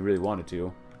volunteers if we really wanted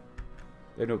to.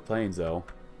 They have no planes, though.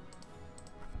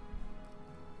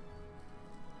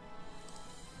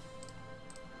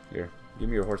 Here, give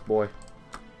me your horse, boy.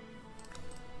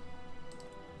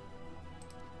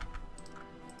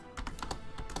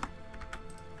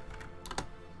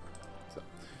 So,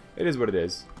 it is what it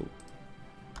is.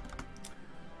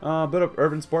 Build up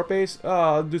urban sport base.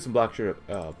 I'll do some black shirt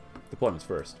deployments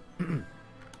first.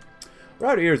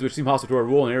 Right areas which seem hostile to our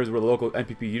rule and areas where the local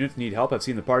NPP units need help have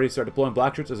seen the party start deploying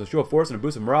black shirts as a show of force and a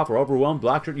boost of morale for overwhelmed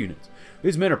black shirt units.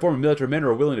 These men are former military men who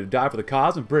are willing to die for the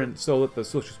cause, and Britain so let the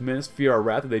socialist ministers fear our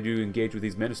wrath if they do engage with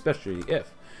these men, especially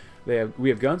if we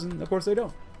have guns, and of course they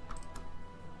don't.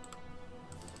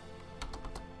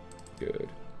 Good.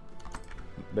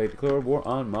 They declare war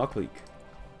on Maklik.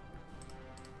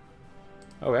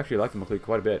 Oh, we actually like the Maklik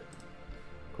quite a bit.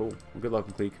 Cool. Well, good luck,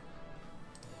 Maklik.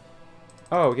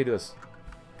 Oh, we can do this.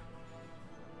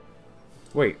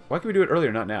 Wait, why can we do it earlier,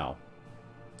 not now?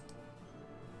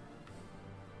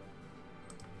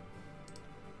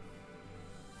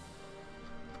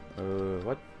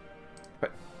 What?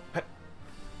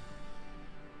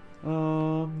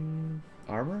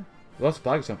 Armor? Less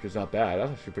flag assumption is not bad.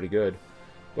 That's actually pretty good.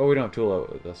 Well, we don't have tool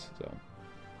out with this, so.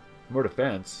 More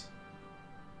defense.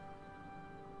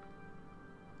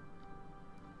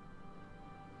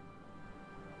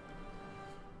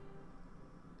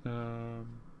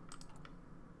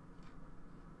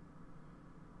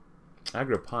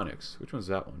 Agroponics. Which one's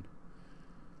that one?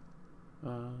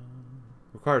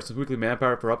 Requires some weekly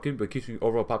manpower for upkeep, but keeps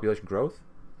overall population growth.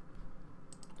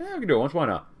 Yeah, we can do it once. Why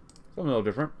not? Something a little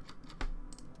different.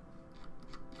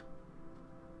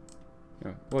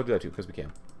 Yeah, we'll do that too, because we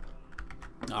can.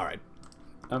 Alright.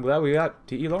 I'm glad we got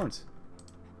T.E. Lawrence.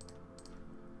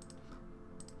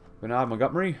 Bernard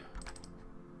Montgomery.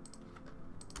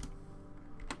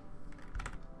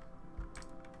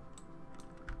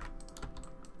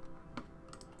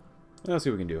 Let's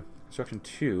see what we can do. Construction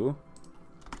 2.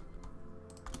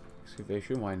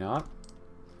 Excavation, why not?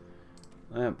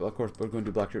 And of course, we're going to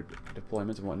do black shirt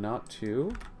deployments and whatnot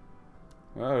too.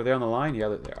 Well, are they on the line? Yeah,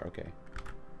 they are. Okay.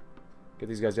 Get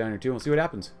these guys down here too and we'll see what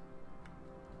happens.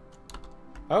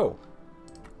 Oh.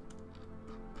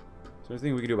 So there's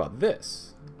anything we can do about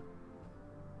this.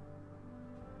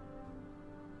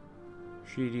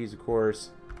 Sheeties, of course.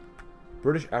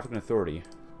 British African Authority.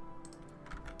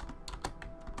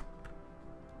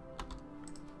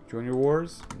 Join your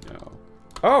wars? No.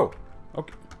 Oh!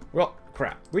 Okay. Well,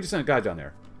 crap. We just sent guys down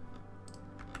there.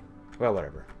 Well,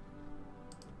 whatever.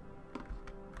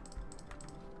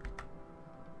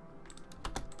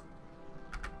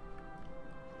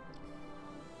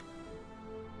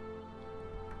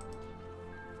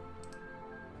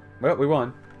 Well, we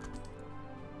won.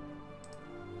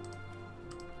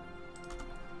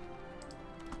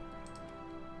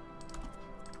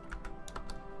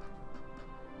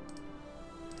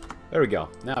 There we go.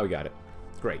 Now we got it.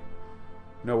 Great.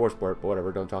 No war sport, but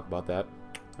whatever. Don't talk about that.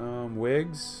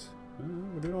 Wigs.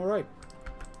 We're doing alright.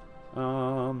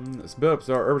 Let's build up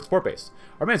our urban sport base.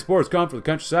 Our main sport has come from the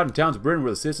countryside and towns of Britain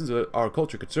where the citizens are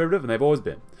culture conservative, and they've always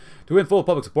been. To win full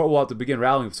public support, we'll have to begin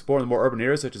rallying support in the more urban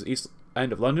areas, such as the east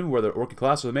end of London, where the working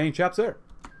class are the main chaps there.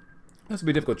 This will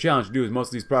be a difficult challenge to do, as most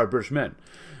of these proud British men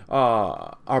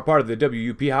are part of the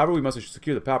WUP. However, we must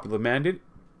secure the popular mandate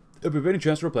if we have any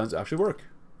chance for our plans to actually work.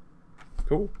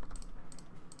 Cool.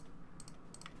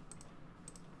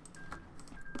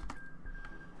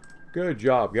 Good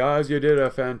job, guys. You did a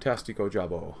fantastico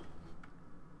jabo.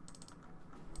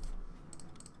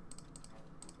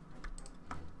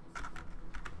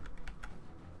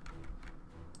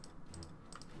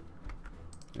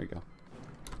 There you go.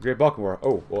 Great Balkan War.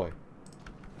 Oh, boy.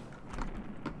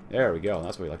 There we go.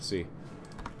 That's what we like to see.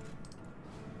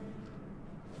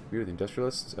 Agree with the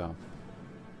industrialists. Oh.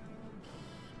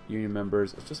 Union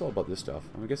members. It's just all about this stuff.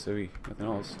 I guess there'll be nothing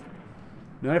else.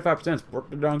 95%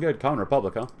 worked darn good. Common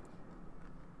Republic, huh?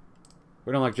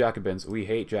 We don't like Jacobins. We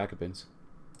hate Jacobins.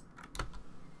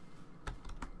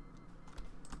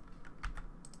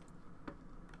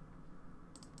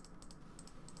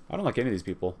 I don't like any of these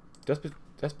people.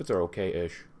 Despots are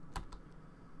okay-ish.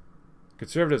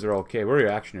 Conservatives are okay. We're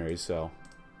reactionaries, so.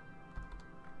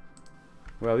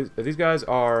 Well, these guys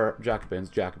are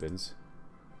Jacobins.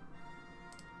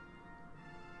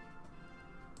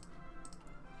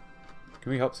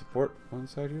 Can we help support one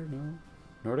side here? No?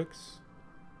 Nordics?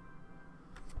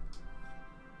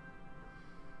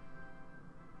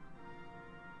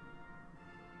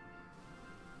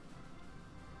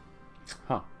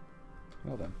 Huh.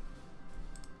 Well then.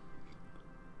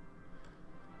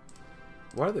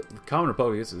 Why are the Common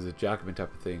Republic is a Jacobin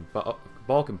type of thing?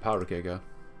 Balkan powder keg, huh?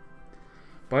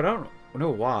 But I don't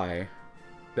know why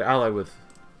they're allied with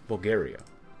Bulgaria.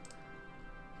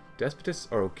 Despotists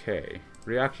are okay.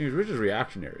 Reactionaries, we're just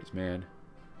reactionaries, man.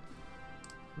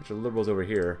 Bunch of liberals over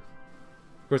here.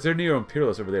 Of course, they're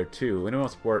neo-imperialists over there too. We don't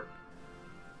want to support.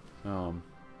 We don't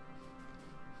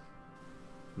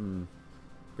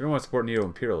want to support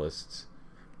neo-imperialists.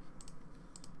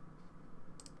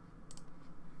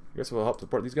 I guess we'll help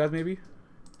support these guys, maybe.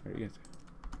 How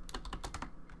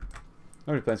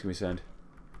many planes can we send?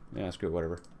 Yeah, screw it,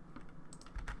 whatever.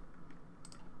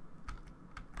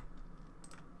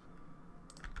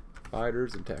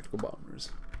 Fighters and tactical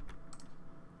bombers.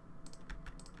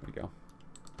 There we go.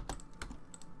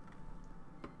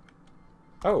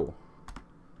 Oh.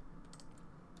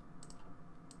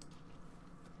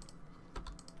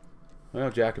 Well,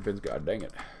 Jacobins, god dang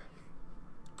it.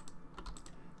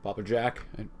 Papa Jack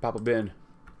and Papa Ben.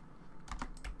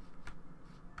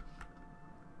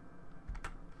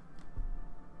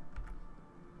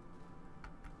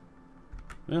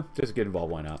 Yeah, just get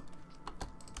involved, why not?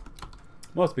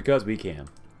 Well, it's because we can.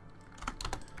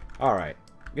 Alright.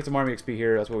 Get some army XP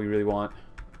here, that's what we really want.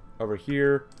 Over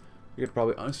here, we could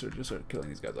probably honestly just start killing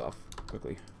these guys off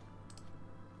quickly.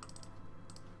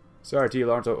 Sorry to you,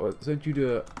 Lawrence, I sent you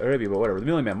to Arabia, but whatever. The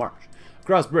Million Man March.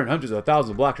 Across Britain, hundreds of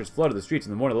thousands of black shirts flooded the streets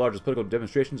in one of the largest political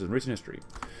demonstrations in recent history.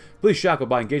 Police shackled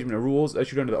by engagement in rules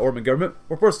issued under the Orban government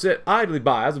were forced to sit idly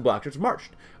by as the black shirts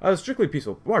marched. A strictly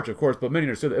peaceful march, of course, but many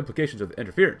understood the implications of the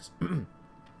interference.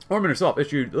 Orban herself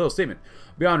issued a little statement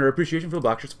beyond her appreciation for the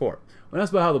black shirts' support. When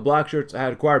asked about how the black shirts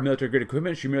had acquired military-grade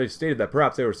equipment, she merely stated that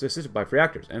perhaps they were assisted by free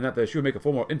actors, and that she would make a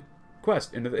formal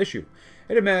inquest into the issue.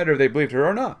 It didn't matter if they believed her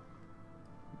or not.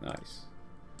 Nice.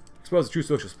 Expose the true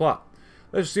socialist plot.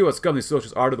 Let's see what scum these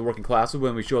socialists are to the working classes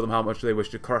when we show them how much they wish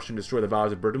to crush and destroy the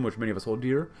values of Britain, which many of us hold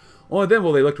dear. Only then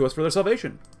will they look to us for their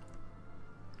salvation.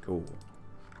 Cool.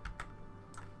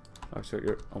 Oh, so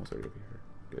you're almost ready over here.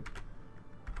 Good.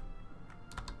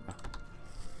 Ah.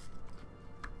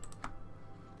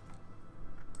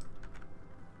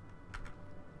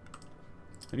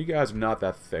 And you guys are not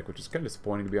that thick, which is kind of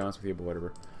disappointing to be honest with you, but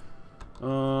whatever.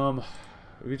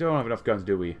 We don't have enough guns,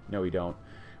 do we? No, we don't.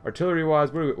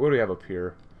 Artillery-wise, what do we have up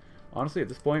here? Honestly, at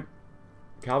this point,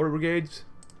 cavalry brigades,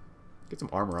 get some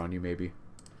armor on you, maybe.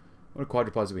 What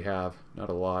quadrupeds do we have? Not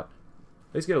a lot.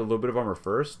 Let's get a little bit of armor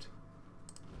first.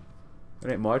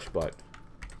 It ain't much, but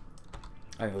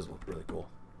I think those look really cool.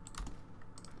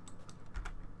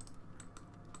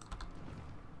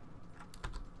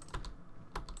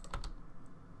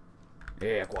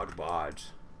 Yeah,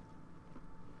 quadrupeds.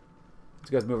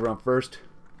 These guys move around first.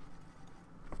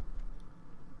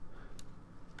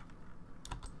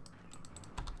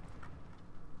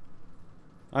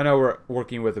 I know we're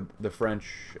working with the French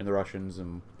and the Russians,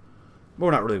 and well,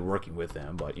 we're not really working with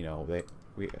them, but you know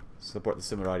we support the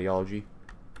similar ideology.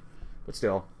 But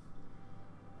still,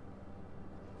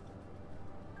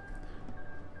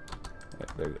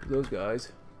 those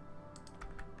guys,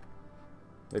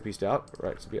 they pieced out,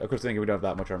 right? So of course, thinking we don't have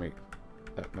that much army,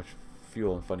 that much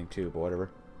fuel and funding too, but whatever.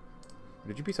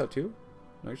 Did you piece out too?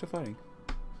 No, you're still fighting.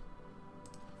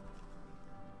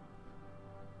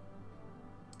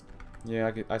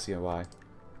 Yeah, I see why.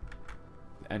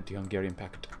 The anti-Hungarian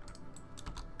pact.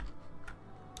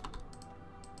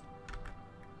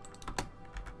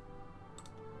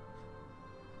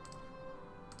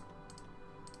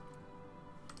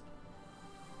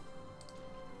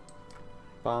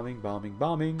 Bombing, bombing,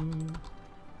 bombing.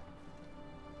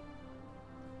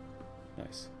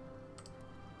 Nice.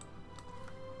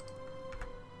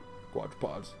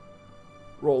 Quadrupeds.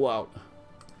 Roll out.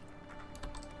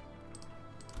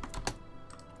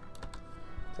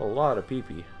 A lot of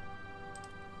PP.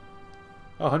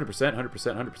 Oh, 100%, 100%,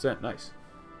 100%. Nice.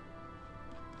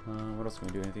 What else can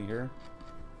we do? Anything here?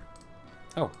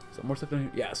 Oh, some more stuff in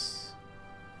here? Yes.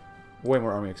 Way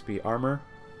more army XP. Armor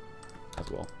as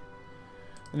well.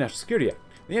 The National Security Act.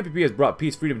 The NPP has brought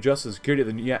peace, freedom, justice, and security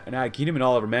to the United Kingdom in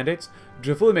all of our mandates.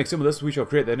 To fully make some of this, we shall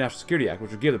create the National Security Act,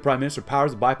 which will give the Prime Minister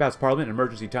powers to bypass Parliament in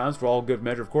emergency times for all good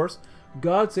measure, of course.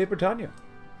 God save Britannia.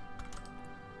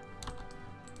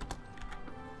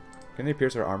 Can they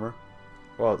pierce our armor?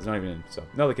 Well, it's not even in, so...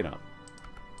 No, they cannot.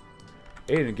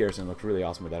 Aiden and Garrison look really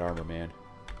awesome with that armor, man.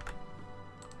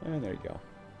 And there you go.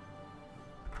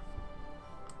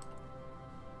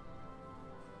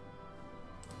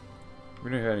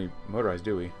 We don't have any motorized,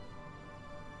 do we?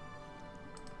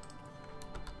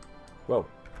 Whoa.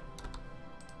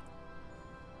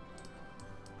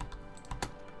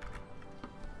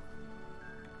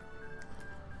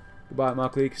 Goodbye,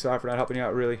 Mockleek. Sorry for not helping you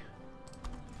out, really.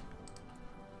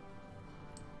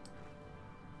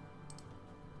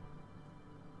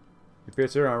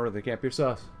 Pierce their armor, they can't pierce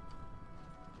us.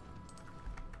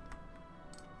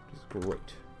 Which is great.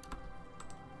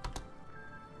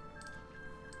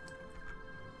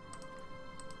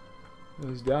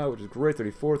 Those die, which is great.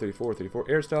 34, 34, 34.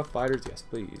 Air stuff, fighters, yes,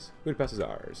 please. Budapest is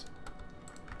ours.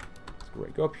 It's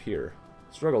great. Go up here.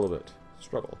 Struggle a little bit.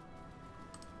 Struggle.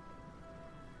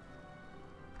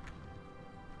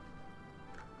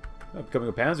 Oh, becoming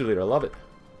a panzer leader, I love it.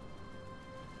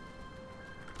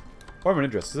 Ormond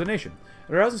interests as a nation.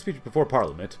 In a rousing speech before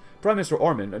Parliament, Prime Minister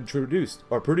Ormond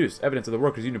produced evidence of the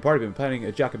Workers' Union Party being planning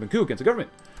a Jacobin coup against the government.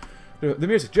 The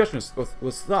mere suggestion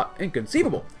was thought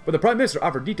inconceivable, but the Prime Minister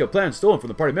offered detailed plans stolen from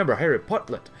the party member Harry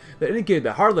Putlet that indicated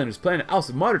that Hardlanders planned to oust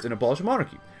the moderates and abolish the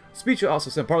monarchy. The speech also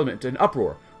sent Parliament into an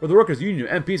uproar, where the Workers' Union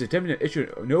MPs attempted to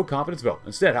issue a no-confidence vote.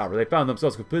 Instead, however, they found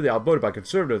themselves completely outvoted by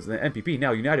Conservatives and the NPP,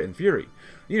 now united in fury.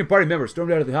 The Union Party members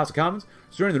stormed out of the House of Commons,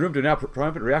 stirring the room to a now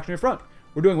triumphant reactionary front.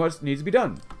 We're doing what needs to be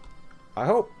done. I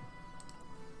hope.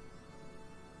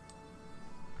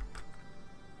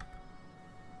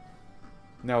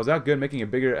 Now, is that good, making a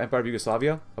bigger Empire of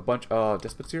Yugoslavia? A bunch of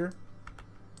despots here?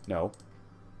 No.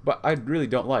 But I really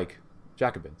don't like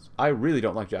Jacobins. I really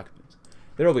don't like Jacobins.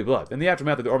 There will be blood. In the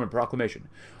aftermath of the Ormond Proclamation,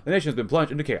 the nation has been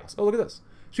plunged into chaos. Oh, look at this.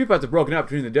 Street fights have broken out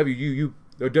between the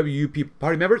WUP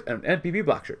party members and NPP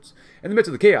blackshirts. In the midst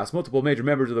of the chaos, multiple major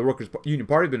members of the Workers' Union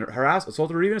Party have been harassed,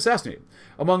 assaulted, or even assassinated.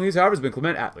 Among these, however, has been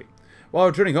Clement Attlee. While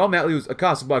returning home, Attlee was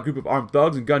accosted by a group of armed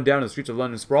thugs and gunned down in the streets of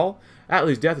London sprawl.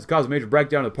 Attlee's death has caused a major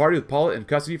breakdown of the party, with Pollitt in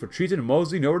custody for treason and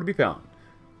Mosley nowhere to be found.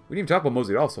 We didn't even talk about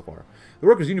Mosley at all so far. The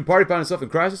Workers' Union Party found itself in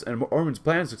crisis, and Ormond's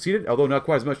plan succeeded, although not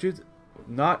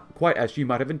quite as she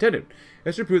might have intended.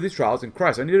 As to prove these trials, and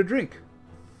Christ, I need a drink.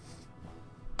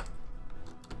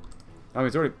 I mean,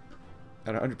 it's already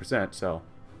at 100%, so.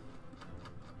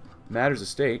 Matters of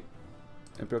State,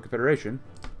 Imperial Confederation,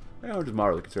 we're just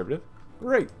moderately conservative.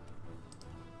 Great.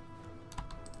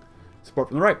 Support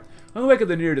from the right. In the wake of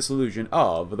the near dissolution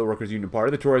of the Workers' Union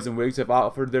Party, the Tories and Whigs have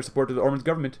offered their support to the Ormond's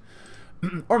government.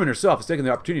 Ormond herself has taken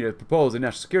the opportunity to propose a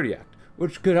National Security Act,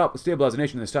 which could help stabilize the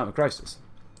nation in this time of crisis.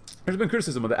 There's been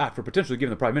criticism of the act for potentially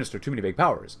giving the Prime Minister too many vague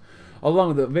powers. Along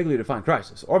with the vaguely defined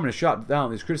crisis, Ormond has shot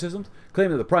down these criticisms,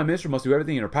 claiming that the Prime Minister must do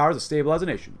everything in her power to stabilize the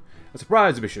nation. A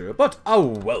surprise to be sure, but a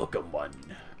welcome one.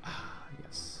 Ah,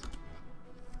 yes.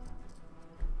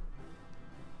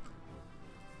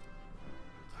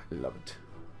 I love it.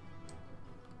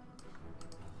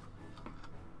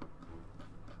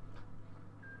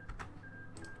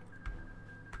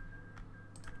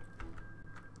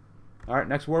 Alright,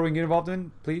 next war we can get involved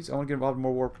in, please. I want to get involved in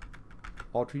more war.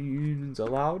 All trade unions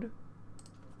allowed.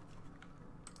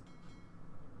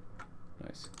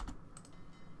 Nice.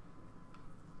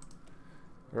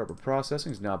 Rubber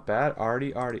processing is not bad.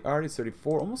 Arty,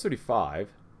 34, almost 35.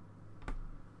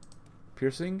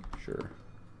 Piercing, sure.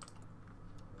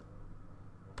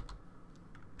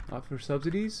 Not for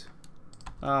subsidies?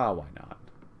 Ah, why not?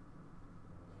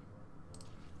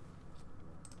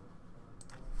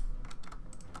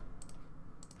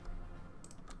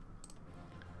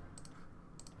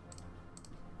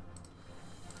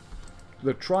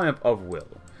 The triumph of will.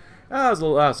 As the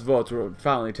last votes were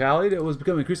finally tallied, it was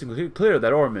becoming increasingly clear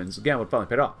that Ormond's gamble had finally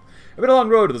paid off. It's been a long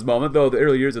road to this moment, though the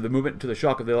early years of the movement to the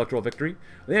shock of the electoral victory.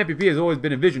 The NPP has always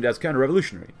been envisioned as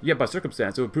counter-revolutionary, yet by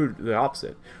circumstance it would prove the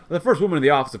opposite. The first woman in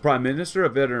the office of Prime Minister, a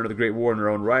veteran of the Great War in her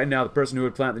own right, and now the person who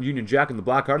would plant the Union Jack in the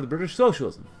black heart of the British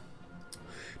socialism.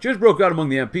 Cheers broke out among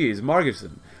the MPs.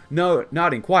 Margison,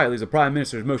 nodding quietly as the Prime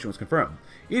Minister's motion was confirmed.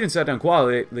 Eden sat down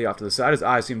quietly off to the side, his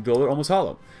eyes seemed dull or almost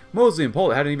hollow. Mosley and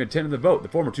Pollitt hadn't even attended the vote, the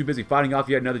former too busy fighting off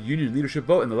yet another Union leadership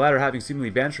vote, and the latter having seemingly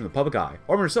vanished from the public eye.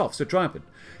 Ormond herself stood triumphant,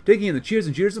 taking in the cheers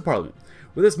and jeers of Parliament.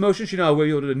 With this motion, she now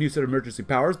wielded a new set of emergency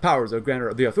powers that granted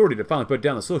her the authority to finally put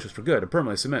down the socialists for good and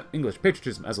permanently cement English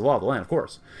patriotism as the law of the land, of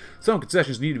course. Some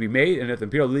concessions needed to be made, and if the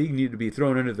Imperial League needed to be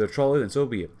thrown into the trolley, then so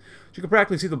be it. She could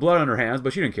practically see the blood on her hands,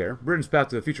 but she didn't care. Britain's path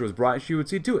to the future was bright, she would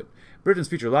see to it. Britain's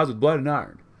future lies with blood and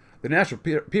iron. The National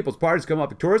People's Party has come out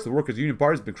victorious, the Workers' Union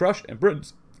Party has been crushed, and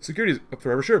Britain's security is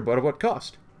forever sure, but at what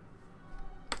cost?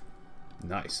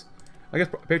 Nice. I guess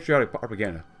patriotic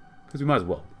propaganda, because we might as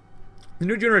well. The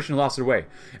new generation lost their way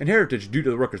and heritage due to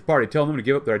the Workers' Party, telling them to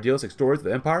give up their idealistic stories of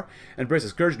the Empire and embrace a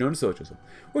scourge known as socialism.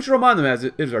 We should remind them, as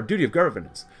it is our duty of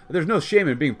governance, that there is no shame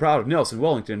in being proud of Nelson,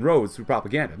 Wellington, and Rhodes through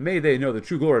propaganda. May they know the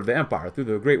true glory of the Empire through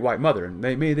the Great White Mother, and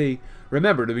may they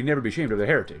remember to never be ashamed of their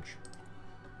heritage.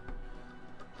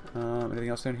 Anything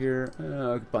else down here?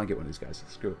 I could probably get one of these guys.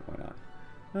 Screw it, why not?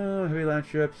 Heavy land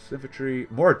ships, infantry,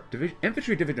 more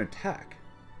infantry division attack,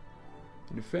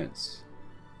 defense,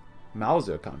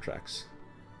 Mauser contracts,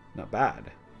 not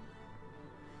bad.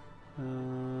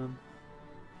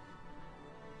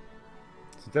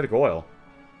 Synthetic oil,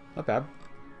 not bad.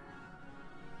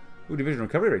 Ooh, division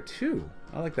recovery rate 2.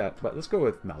 I like that, but let's go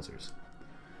with Mausers.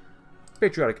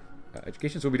 Patriotic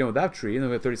education, so we'll be done with that tree, and then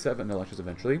we have 37 elections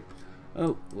eventually.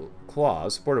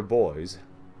 Claws, support of boys.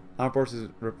 Armed forces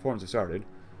reforms have started.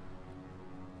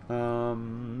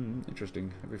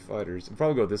 Interesting. Heavy fighters. I'll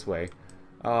probably go this way.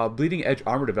 Bleeding edge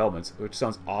armor developments, which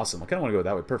sounds awesome. I kind of want to go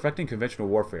that way. Perfecting conventional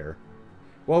warfare.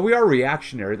 Well, we are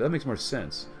reactionary. That makes more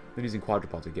sense than using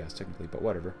quadrupods, I guess, technically, but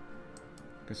whatever.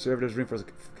 Conservatives reinforce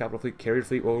the capital fleet, carrier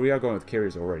fleet. Well, we are going with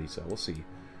carriers already, so we'll see.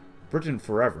 Britain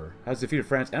forever has defeated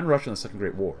France and Russia in the Second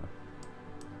Great War.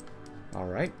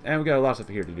 Alright, and we got a lot of stuff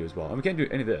here to do as well. And we can't do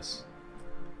any of this.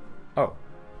 Oh.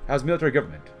 How's military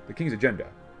government? The king's agenda.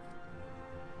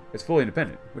 It's fully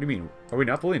independent. What do you mean? Are we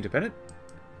not fully independent?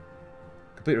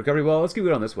 Complete recovery? Well, let's keep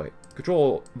it on this way.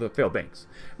 Control the failed banks.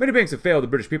 Many banks have failed the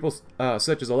British people,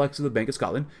 such as Alexa, the Bank of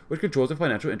Scotland, which controls the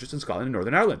financial interests in Scotland and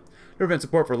Northern Ireland. To prevent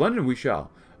support for London, we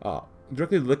shall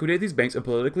directly liquidate these banks and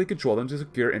politically control them to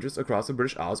secure interests across the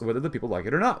British Isles, whether the people like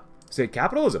it or not. State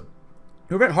capitalism.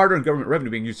 To prevent hard-earned government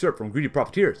revenue being usurped from greedy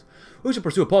profiteers, we shall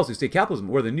pursue a policy of state capitalism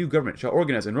where the new government shall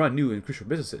organize and run new and crucial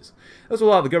businesses. This will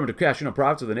allow the government to cash in on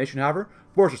profits of the nation, however,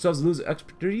 force ourselves to lose the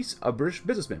expertise of British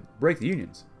businessmen. Break the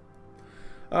unions.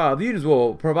 The unions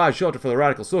will provide shelter for the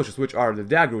radical socialists, which are the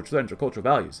dagger which threatens our cultural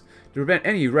values. To prevent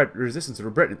any resistance to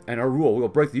Britain and our rule, we will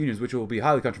break the unions, which will be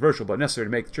highly controversial, but necessary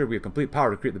to make sure we have complete power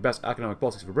to create the best economic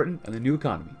policies for Britain and the new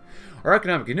economy. Our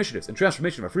economic initiatives and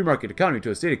transformation of a free market economy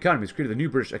to a state economy has created the new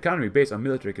British economy based on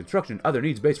military construction and other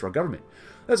needs based for our government.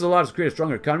 This has allowed us to create a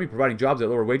stronger economy, providing jobs at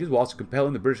lower wages while also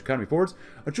compelling the British economy forwards.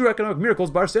 A true economic miracle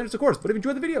by our standards, of course. But if you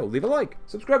enjoyed the video, leave a like,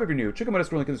 subscribe if you're new, check out my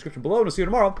Discord link in the description below, and I'll see you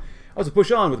tomorrow. I also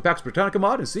push on with the Pax Britannica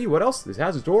mod and see what else this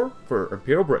has in store for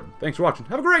Imperial Britain. Thanks for watching.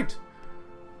 Have a great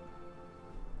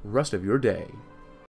rest of your day.